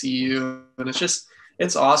when they see you. And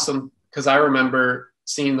it's awesome because I remember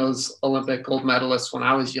seeing those Olympic gold medalists when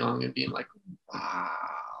I was young and being like,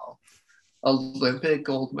 wow, Olympic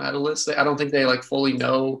gold medalists. I don't think they like fully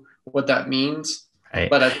know what that means, right.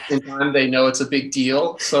 But at the same time, they know it's a big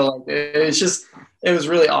deal. So like, it was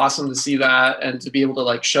really awesome to see that and to be able to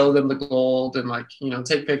like show them the gold and like,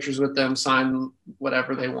 take pictures with them, sign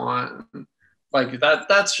whatever they want. And like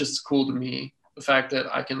that's just cool to me. The fact that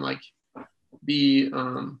I can like be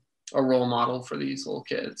a role model for these little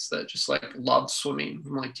kids that just like love swimming.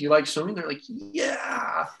 I'm like, do you like swimming? They're like,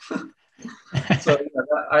 yeah. So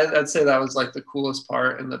yeah, I'd say that was like the coolest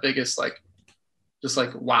part and the biggest like just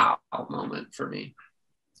like wow moment for me.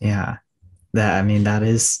 Yeah, that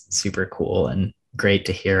is super cool and great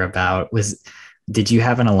to hear about. Did you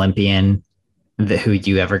have an Olympian who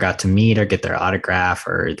you ever got to meet or get their autograph,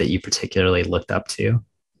 or that you particularly looked up to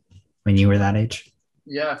when you were that age?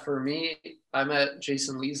 Yeah, for me, I met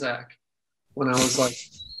Jason Lezak when I was like,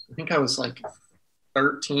 I think I was like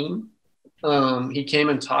 13. He came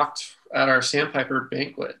and talked at our Sandpiper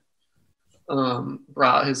banquet,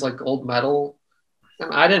 brought his like gold medal.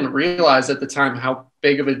 And I didn't realize at the time how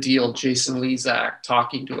big of a deal Jason Lezak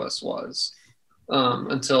talking to us was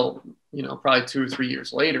until, probably 2 or 3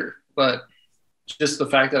 years later. But just the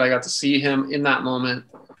fact that I got to see him in that moment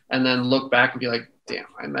and then look back and be like, damn,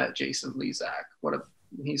 I met Jason Lezak.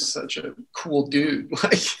 He's such a cool dude.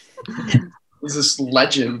 Like he's this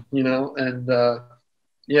legend, and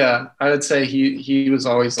yeah, I would say he was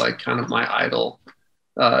always like kind of my idol,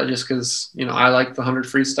 just because I like the 100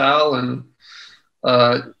 freestyle and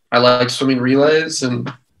I like swimming relays,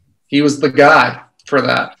 and he was the guy for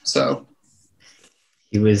that. So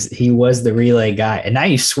he was the relay guy, and now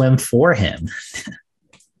you swim for him.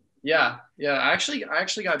 Yeah. I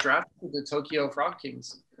actually got drafted to the Tokyo Frog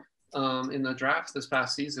Kings in the draft this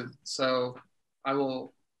past season. So I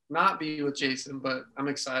will not be with Jason, but I'm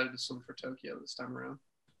excited to swim for Tokyo this time around.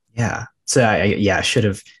 Yeah. So I should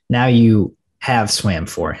have. Now you have swam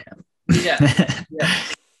for him. Yeah. Yeah.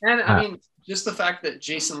 And I mean, just the fact that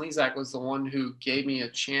Jason Lezak was the one who gave me a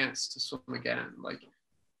chance to swim again, like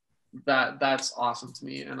that's awesome to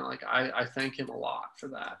me. And like, I thank him a lot for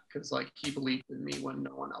that. Cause like he believed in me when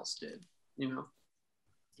no one else did, you know?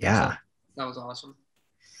 Yeah. So that was awesome.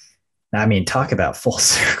 I mean, talk about full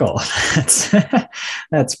circle.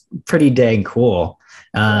 That's pretty dang cool.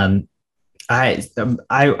 I was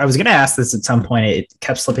going to ask this at some point. It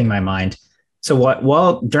kept slipping my mind. So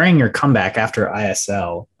well, during your comeback after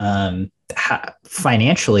ISL,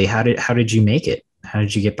 financially, how did you make it? How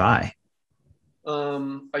did you get by?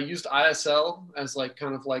 I used ISL as like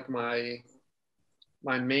kind of like my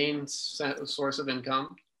main source of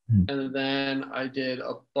income. And then I did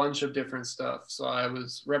a bunch of different stuff. So I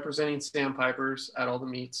was representing sandpipers at all the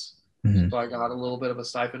meets. So I got a little bit of a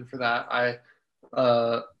stipend for that. I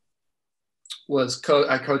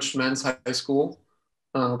coached men's high school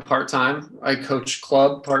part-time. I coached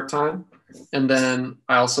club part-time. And then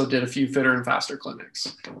I also did a few fitter and faster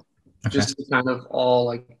clinics. Just to kind of all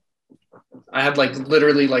like, I had like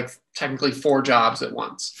literally like technically 4 jobs at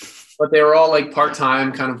once, but they were all like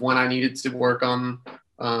part-time, kind of when I needed to work on,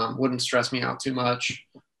 wouldn't stress me out too much.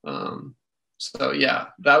 So yeah,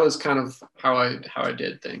 that was kind of how I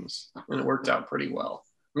did things, and it worked out pretty well.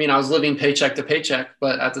 I mean, I was living paycheck to paycheck,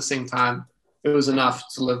 but at the same time, it was enough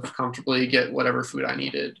to live comfortably, get whatever food I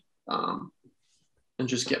needed, and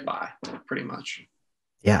just get by pretty much.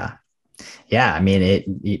 Yeah. Yeah. I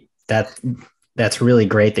mean, that's really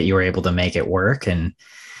great that you were able to make it work and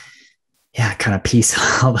kind of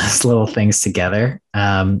piece all those little things together.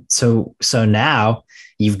 So now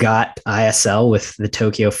you've got ISL with the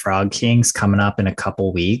Tokyo Frog Kings coming up in a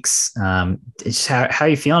couple weeks. Just how are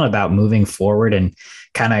you feeling about moving forward and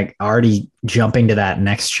kind of already jumping to that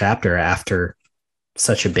next chapter after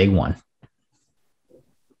such a big one?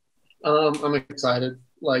 I'm excited,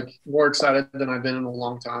 like more excited than I've been in a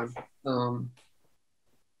long time.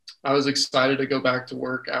 I was excited to go back to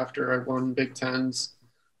work after I won Big Tens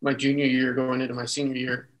my junior year going into my senior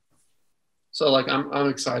year. So like, I'm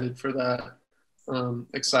excited for that.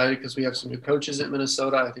 Excited because we have some new coaches at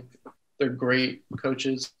Minnesota. I think they're great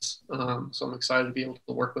coaches. So I'm excited to be able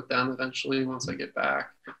to work with them eventually once I get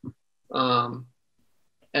back.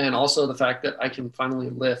 And also the fact that I can finally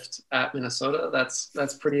lift at Minnesota.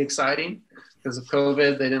 That's pretty exciting because of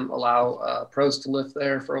COVID. They didn't allow pros to lift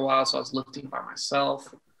there for a while. So I was lifting by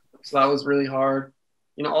myself. So that was really hard.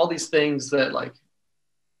 You know, all these things that like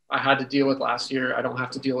I had to deal with last year, I don't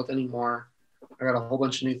have to deal with anymore. I got a whole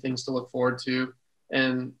bunch of new things to look forward to.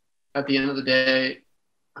 And at the end of the day,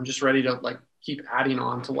 I'm just ready to like keep adding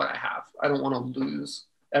on to what I have. I don't want to lose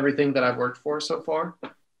everything that I've worked for so far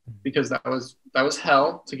because that was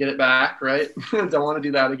hell to get it back, right? Don't want to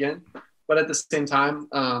do that again. But at the same time,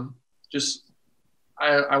 I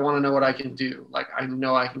want to know what I can do. Like I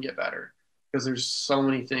know I can get better because there's so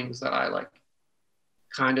many things that I like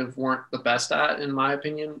kind of weren't the best at, in my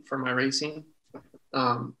opinion, for my racing.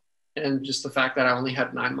 And just the fact that I only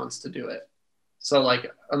had 9 months to do it. So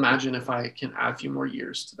like, imagine if I can add a few more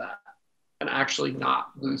years to that and actually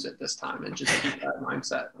not lose it this time and just keep that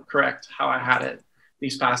mindset correct how I had it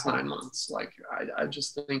these past 9 months. Like, I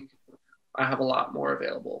just think I have a lot more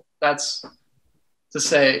available. That's to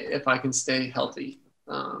say if I can stay healthy,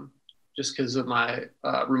 just because of my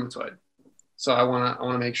rheumatoid. So I want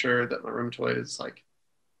to make sure that my rheumatoid is like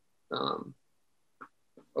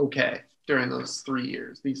okay during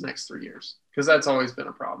these next 3 years, because that's always been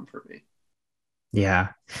a problem for me. Yeah.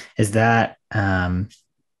 Is that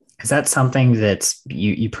something that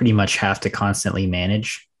you pretty much have to constantly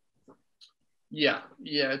manage? Yeah.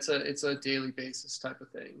 It's a daily basis type of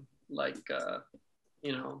thing. Like,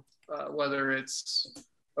 whether it's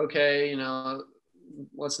okay,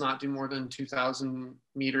 let's not do more than 2,000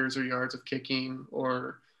 meters or yards of kicking,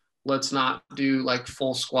 or let's not do like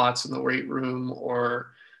full squats in the weight room,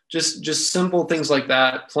 or just simple things like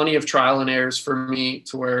that. Plenty of trial and errors for me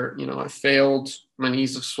to where, I failed, my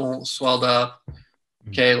knees have swelled up.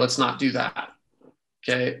 Okay, let's not do that.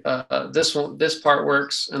 Okay, this part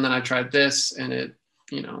works. And then I tried this and it,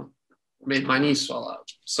 made my knees swell up.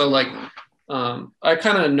 So like, I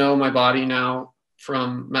kind of know my body now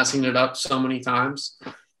from messing it up so many times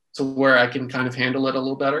to where I can kind of handle it a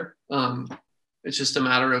little better. It's just a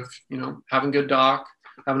matter of, having a good doc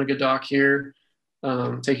here,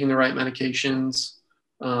 taking the right medications,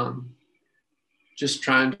 just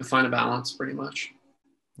trying to find a balance pretty much.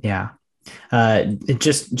 Yeah.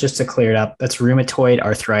 Just to clear it up, that's rheumatoid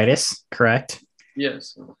arthritis, correct?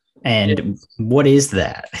 Yes. And yes. What is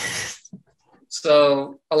that?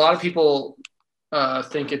 So a lot of people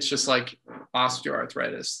think it's just like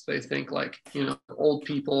osteoarthritis. They think like, old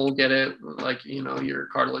people get it, like, your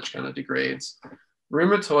cartilage kind of degrades.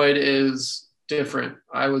 Rheumatoid is different.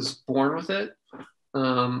 I was born with it.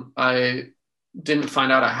 I didn't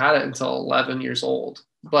find out I had it until 11 years old,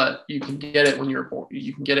 but you can get it when you're born.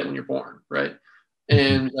 You can get it when you're born, right?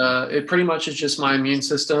 And it pretty much is just my immune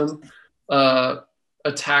system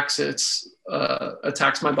attacks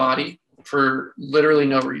my body for literally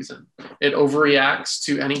no reason. It overreacts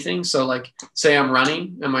to anything. So like, say I'm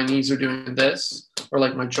running and my knees are doing this, or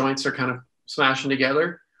like my joints are kind of smashing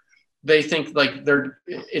together. They think like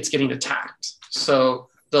it's getting attacked. So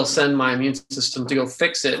they'll send my immune system to go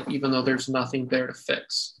fix it, even though there's nothing there to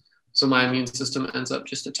fix. So my immune system ends up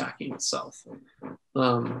just attacking itself.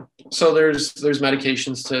 So there's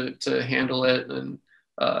medications to handle it and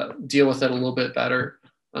deal with it a little bit better,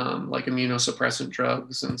 like immunosuppressant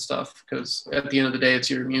drugs and stuff, because at the end of the day, it's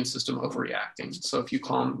your immune system overreacting. So if you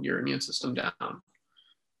calm your immune system down,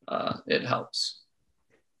 it helps.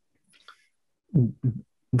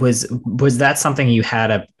 Was that something you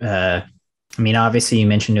had I mean, obviously you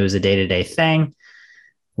mentioned it was a day-to-day thing.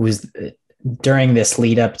 Was during this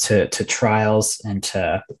lead up to trials and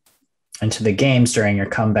to the games during your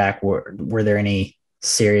comeback, were there any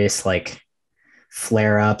serious like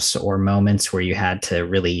flare-ups or moments where you had to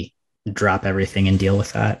really drop everything and deal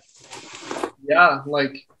with that? Yeah,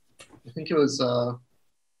 like I think it was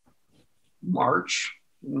March.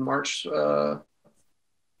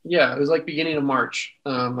 Yeah, it was like beginning of March.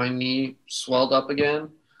 My knee swelled up again.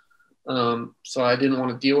 So I didn't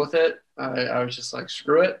want to deal with it. I was just like,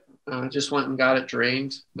 screw it. I just went and got it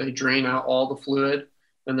drained. They drain out all the fluid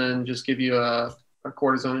and then just give you a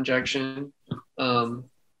cortisone injection.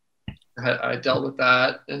 I dealt with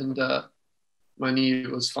that, and my knee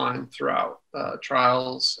was fine throughout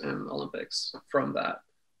trials and Olympics from that.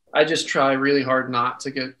 I just try really hard not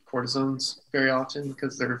to get cortisones very often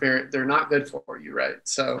because they're not good for you, right?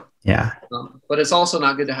 So yeah. But it's also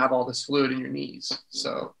not good to have all this fluid in your knees.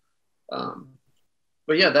 So,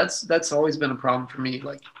 but yeah, that's always been a problem for me.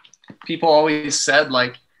 Like people always said,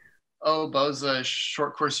 like, oh, Bowe's a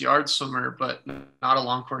short course yard swimmer, but not a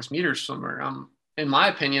long course meter swimmer. In my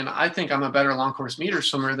opinion, I think I'm a better long course meter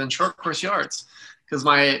swimmer than short course yards, because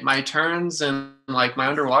my turns and like my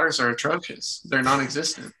underwaters are atrocious. They're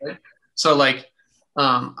non-existent. Right? So like,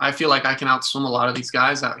 I feel like I can outswim a lot of these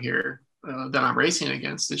guys out here that I'm racing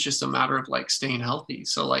against. It's just a matter of like staying healthy.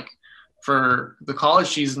 So like for the college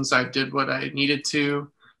seasons, I did what I needed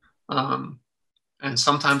to. And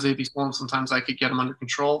sometimes they'd be swollen. Sometimes I could get them under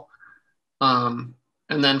control.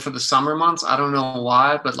 And then for the summer months, I don't know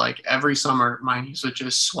why, but like every summer my knees would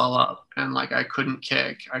just swell up and like I couldn't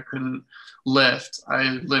kick, I couldn't lift.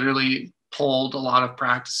 I literally pulled a lot of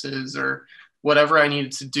practices or whatever I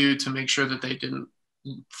needed to do to make sure that they didn't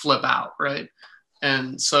flip out. Right.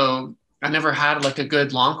 And so I never had like a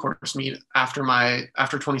good long course meet after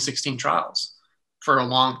 2016 trials for a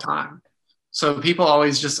long time. So people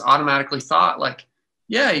always just automatically thought like,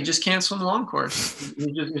 yeah, you just can't swim long course.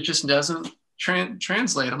 It just doesn't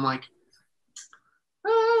translate. I'm like,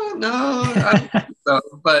 oh, no. I don't think so.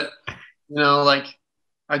 But like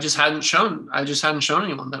I just hadn't shown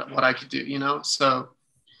anyone that what I could do. So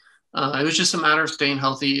it was just a matter of staying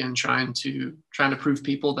healthy and trying to prove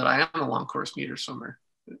people that I am a long course meter swimmer.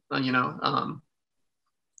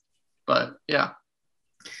 But yeah.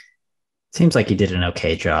 Seems like you did an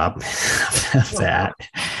okay job of that.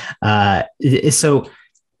 So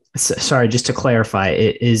sorry, just to clarify,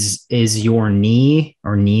 is your knee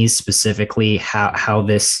or knees specifically how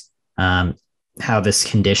this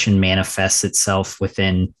condition manifests itself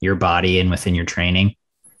within your body and within your training?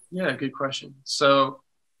 Yeah, good question. So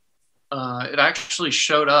it actually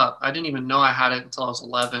showed up. I didn't even know I had it until I was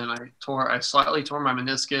 11. I slightly tore my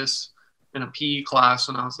meniscus in a PE class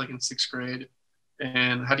when I was like in 6th grade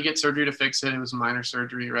and had to get surgery to fix it. It was minor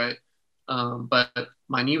surgery, right? But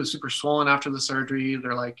my knee was super swollen after the surgery.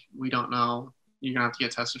 They're like, we don't know. You're going to have to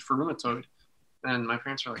get tested for rheumatoid. And my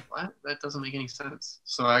parents were like, what? That doesn't make any sense.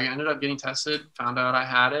 So I ended up getting tested, found out I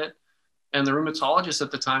had it. And the rheumatologist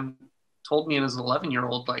at the time told me as an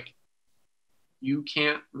 11-year-old, like, you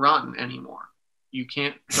can't run anymore. You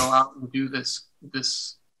can't go out and do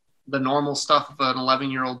the normal stuff of an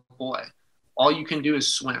 11-year-old boy. All you can do is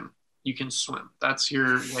swim. You can swim. That's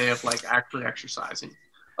your way of like actually exercising.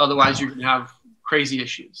 Otherwise, you're going to have crazy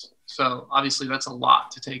issues. So obviously that's a lot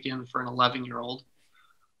to take in for an 11-year-old.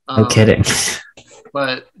 No kidding.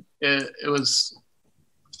 But it was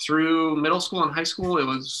through middle school and high school, it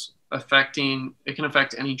can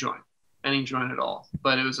affect any joint at all.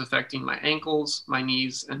 But it was affecting my ankles, my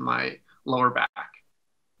knees, and my lower back.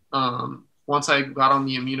 once I got on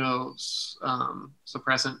the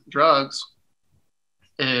suppressant drugs,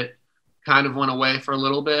 it kind of went away for a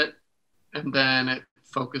little bit, and then it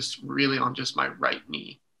focused really on just my right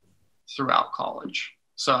knee throughout college.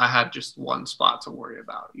 So I had just one spot to worry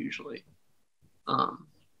about usually.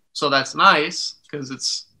 So that's nice because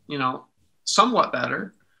it's, somewhat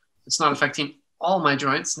better. It's not affecting all my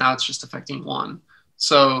joints. Now it's just affecting one.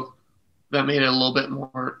 So that made it a little bit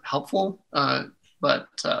more helpful. But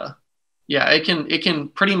it can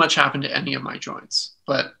pretty much happen to any of my joints.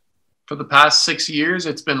 But for the past 6 years,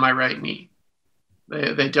 it's been my right knee.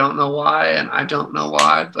 They don't know why, and I don't know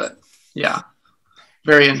why, but yeah,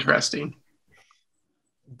 very interesting.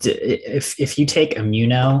 If you take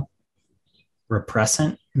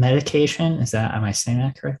immunorepressant medication, am I saying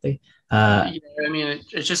that correctly? I mean,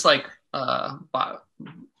 it's just like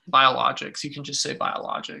biologics. You can just say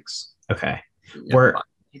biologics. Okay. Yeah,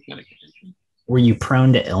 were you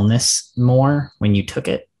prone to illness more when you took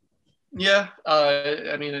it? Yeah.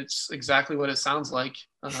 I mean, it's exactly what it sounds like.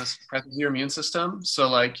 Suppresses your immune system. So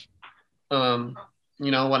when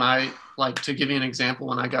I, to give you an example,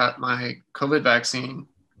 when I got my COVID vaccine,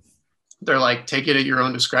 they're like, take it at your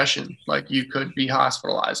own discretion. Like, you could be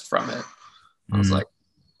hospitalized from it. I was like,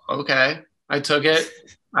 okay. I took it.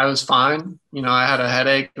 I was fine. I had a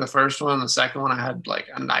headache the first one. The second one, I had like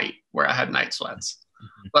a night where I had night sweats.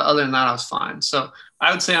 But other than that, I was fine. So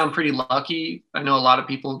I would say I'm pretty lucky. I know a lot of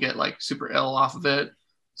people get like super ill off of it.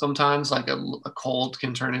 Sometimes like a cold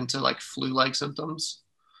can turn into like flu-like symptoms.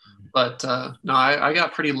 But no, I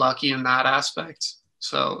got pretty lucky in that aspect.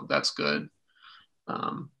 So that's good.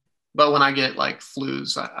 But when I get like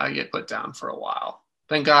flus, I get put down for a while.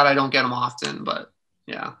 Thank God I don't get them often, but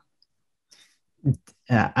yeah.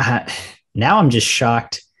 Now I'm just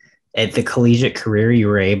shocked at the collegiate career you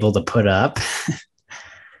were able to put up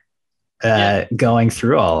going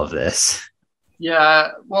through all of this.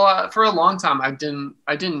 Yeah. Well, for a long time, I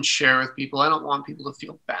didn't share with people. I don't want people to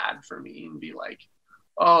feel bad for me and be like,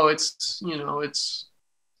 oh, it's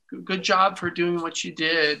good job for doing what you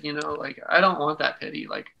did. Like, I don't want that pity.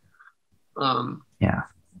 Like, I've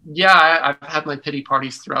had my pity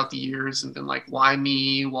parties throughout the years and been like, why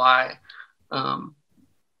me? Why?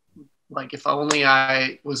 Like, if only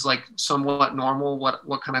I was like somewhat normal,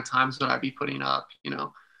 what kind of times would I be putting up,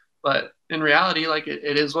 But in reality, like,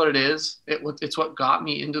 it is what it is. It's what got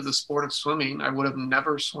me into the sport of swimming. I would have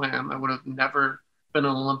never swam. I would have never been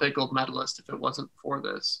an Olympic gold medalist if it wasn't for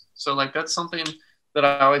this. So like, that's something that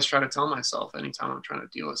I always try to tell myself anytime I'm trying to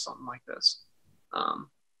deal with something like this.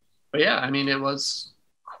 But yeah, I mean, it was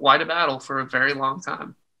quite a battle for a very long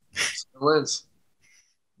time. It still is.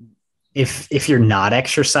 If you're not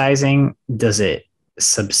exercising, does it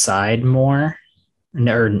subside more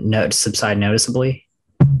or subside noticeably?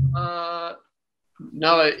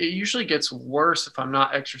 No, it usually gets worse if I'm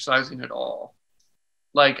not exercising at all.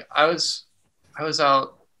 Like, I was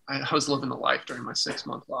living the life during my 6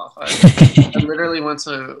 months off. I literally went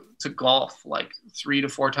to golf like 3 to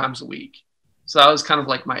 4 times a week. So that was kind of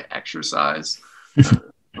like my exercise.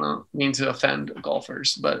 Mean to offend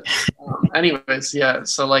golfers, but anyways, yeah.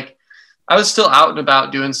 So like, I was still out and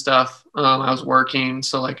about doing stuff. I was working,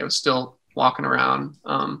 so like I was still walking around.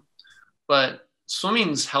 But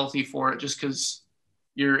swimming's healthy for it just because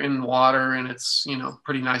you're in water and it's,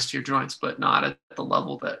 pretty nice to your joints, but not at the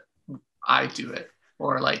level that I do it,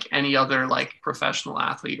 or like any other like professional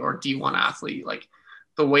athlete or D1 athlete. Like,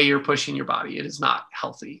 the way you're pushing your body, it is not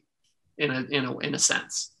healthy in a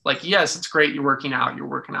sense. Like, yes, it's great you're working out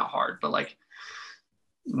hard, but like,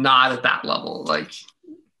 not at that level. Like,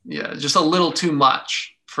 yeah, just a little too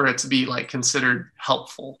much for it to be like considered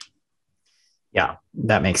helpful. Yeah,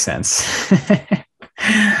 that makes sense.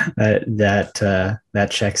 that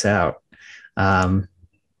checks out.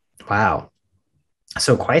 Wow.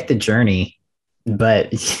 So quite the journey,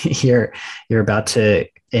 but you're about to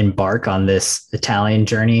embark on this Italian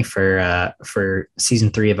journey for season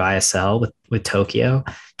 3 of ISL with Tokyo.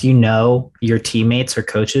 Do you know your teammates or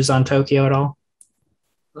coaches on Tokyo at all?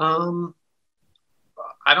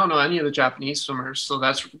 I don't know any of the Japanese swimmers, so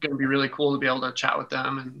that's going to be really cool to be able to chat with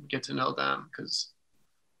them and get to know them because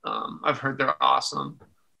I've heard they're awesome.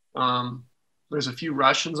 There's a few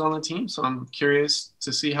Russians on the team, so I'm curious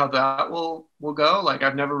to see how that will go. Like,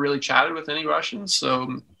 I've never really chatted with any Russians,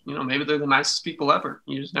 so maybe they're the nicest people ever.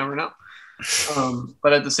 You just never know.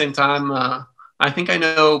 But at the same time, I think I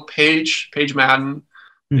know Paige Madden,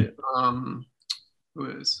 who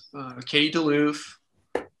is Katie DeLoof,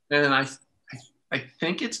 and I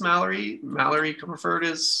think it's Mallory Comerford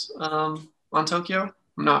is on Tokyo.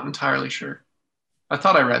 I'm not entirely sure. I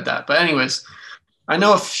thought I read that, but anyways, I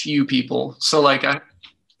know a few people. So like,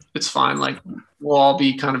 it's fine. Like we'll all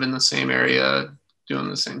be kind of in the same area doing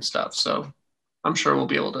the same stuff. So I'm sure we'll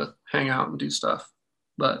be able to hang out and do stuff.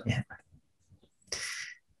 But yeah.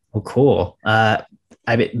 Well, cool.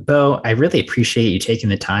 Bowe, I really appreciate you taking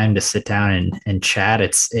the time to sit down and chat.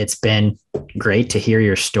 It's been great to hear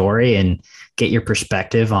your story and get your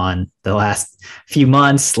perspective on the last few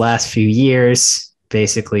months, last few years,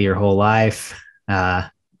 basically your whole life.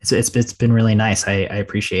 It's been really nice. I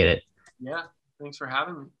appreciate it. Yeah. Thanks for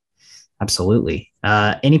having me. Absolutely.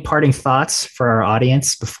 Any parting thoughts for our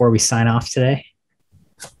audience before we sign off today?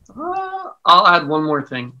 I'll add one more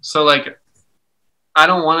thing. So like, I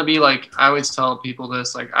don't want to be like, I always tell people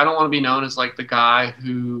this, like, I don't want to be known as like the guy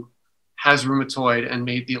who has rheumatoid and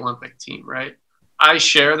made the Olympic team, right? I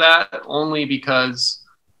share that only because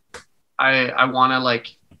I want to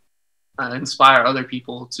like inspire other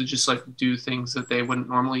people to just like do things that they wouldn't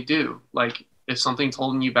normally do. Like if something's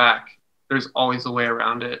holding you back, there's always a way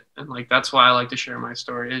around it. And like, that's why I like to share my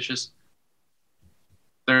story. It's just,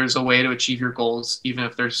 there's a way to achieve your goals, even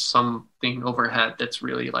if there's something overhead that's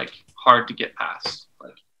really like hard to get past.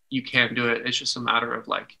 Like you can't do it. It's just a matter of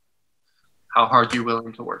like how hard you're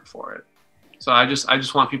willing to work for it. So I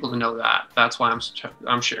just want people to know that. That's why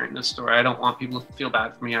I'm sharing this story. I don't want people to feel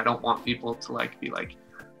bad for me. I don't want people to like be like,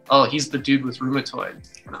 oh, he's the dude with rheumatoid.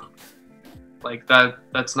 No, like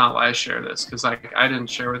that's not why I share this, because like I didn't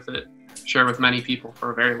share with many people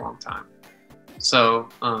for a very long time. So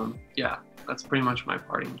yeah, that's pretty much my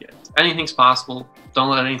parting gift. Anything's possible. Don't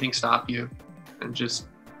let anything stop you, and just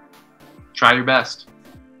try your best,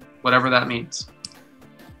 whatever that means.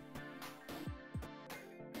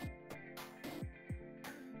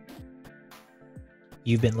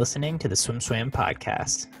 You've been listening to the Swim Swam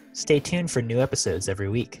podcast. Stay tuned for new episodes every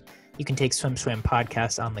week. You can take Swim Swam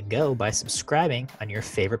podcast on the go by subscribing on your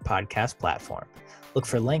favorite podcast platform. Look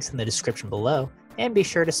for links in the description below, and be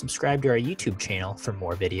sure to subscribe to our YouTube channel for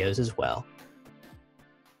more videos as well.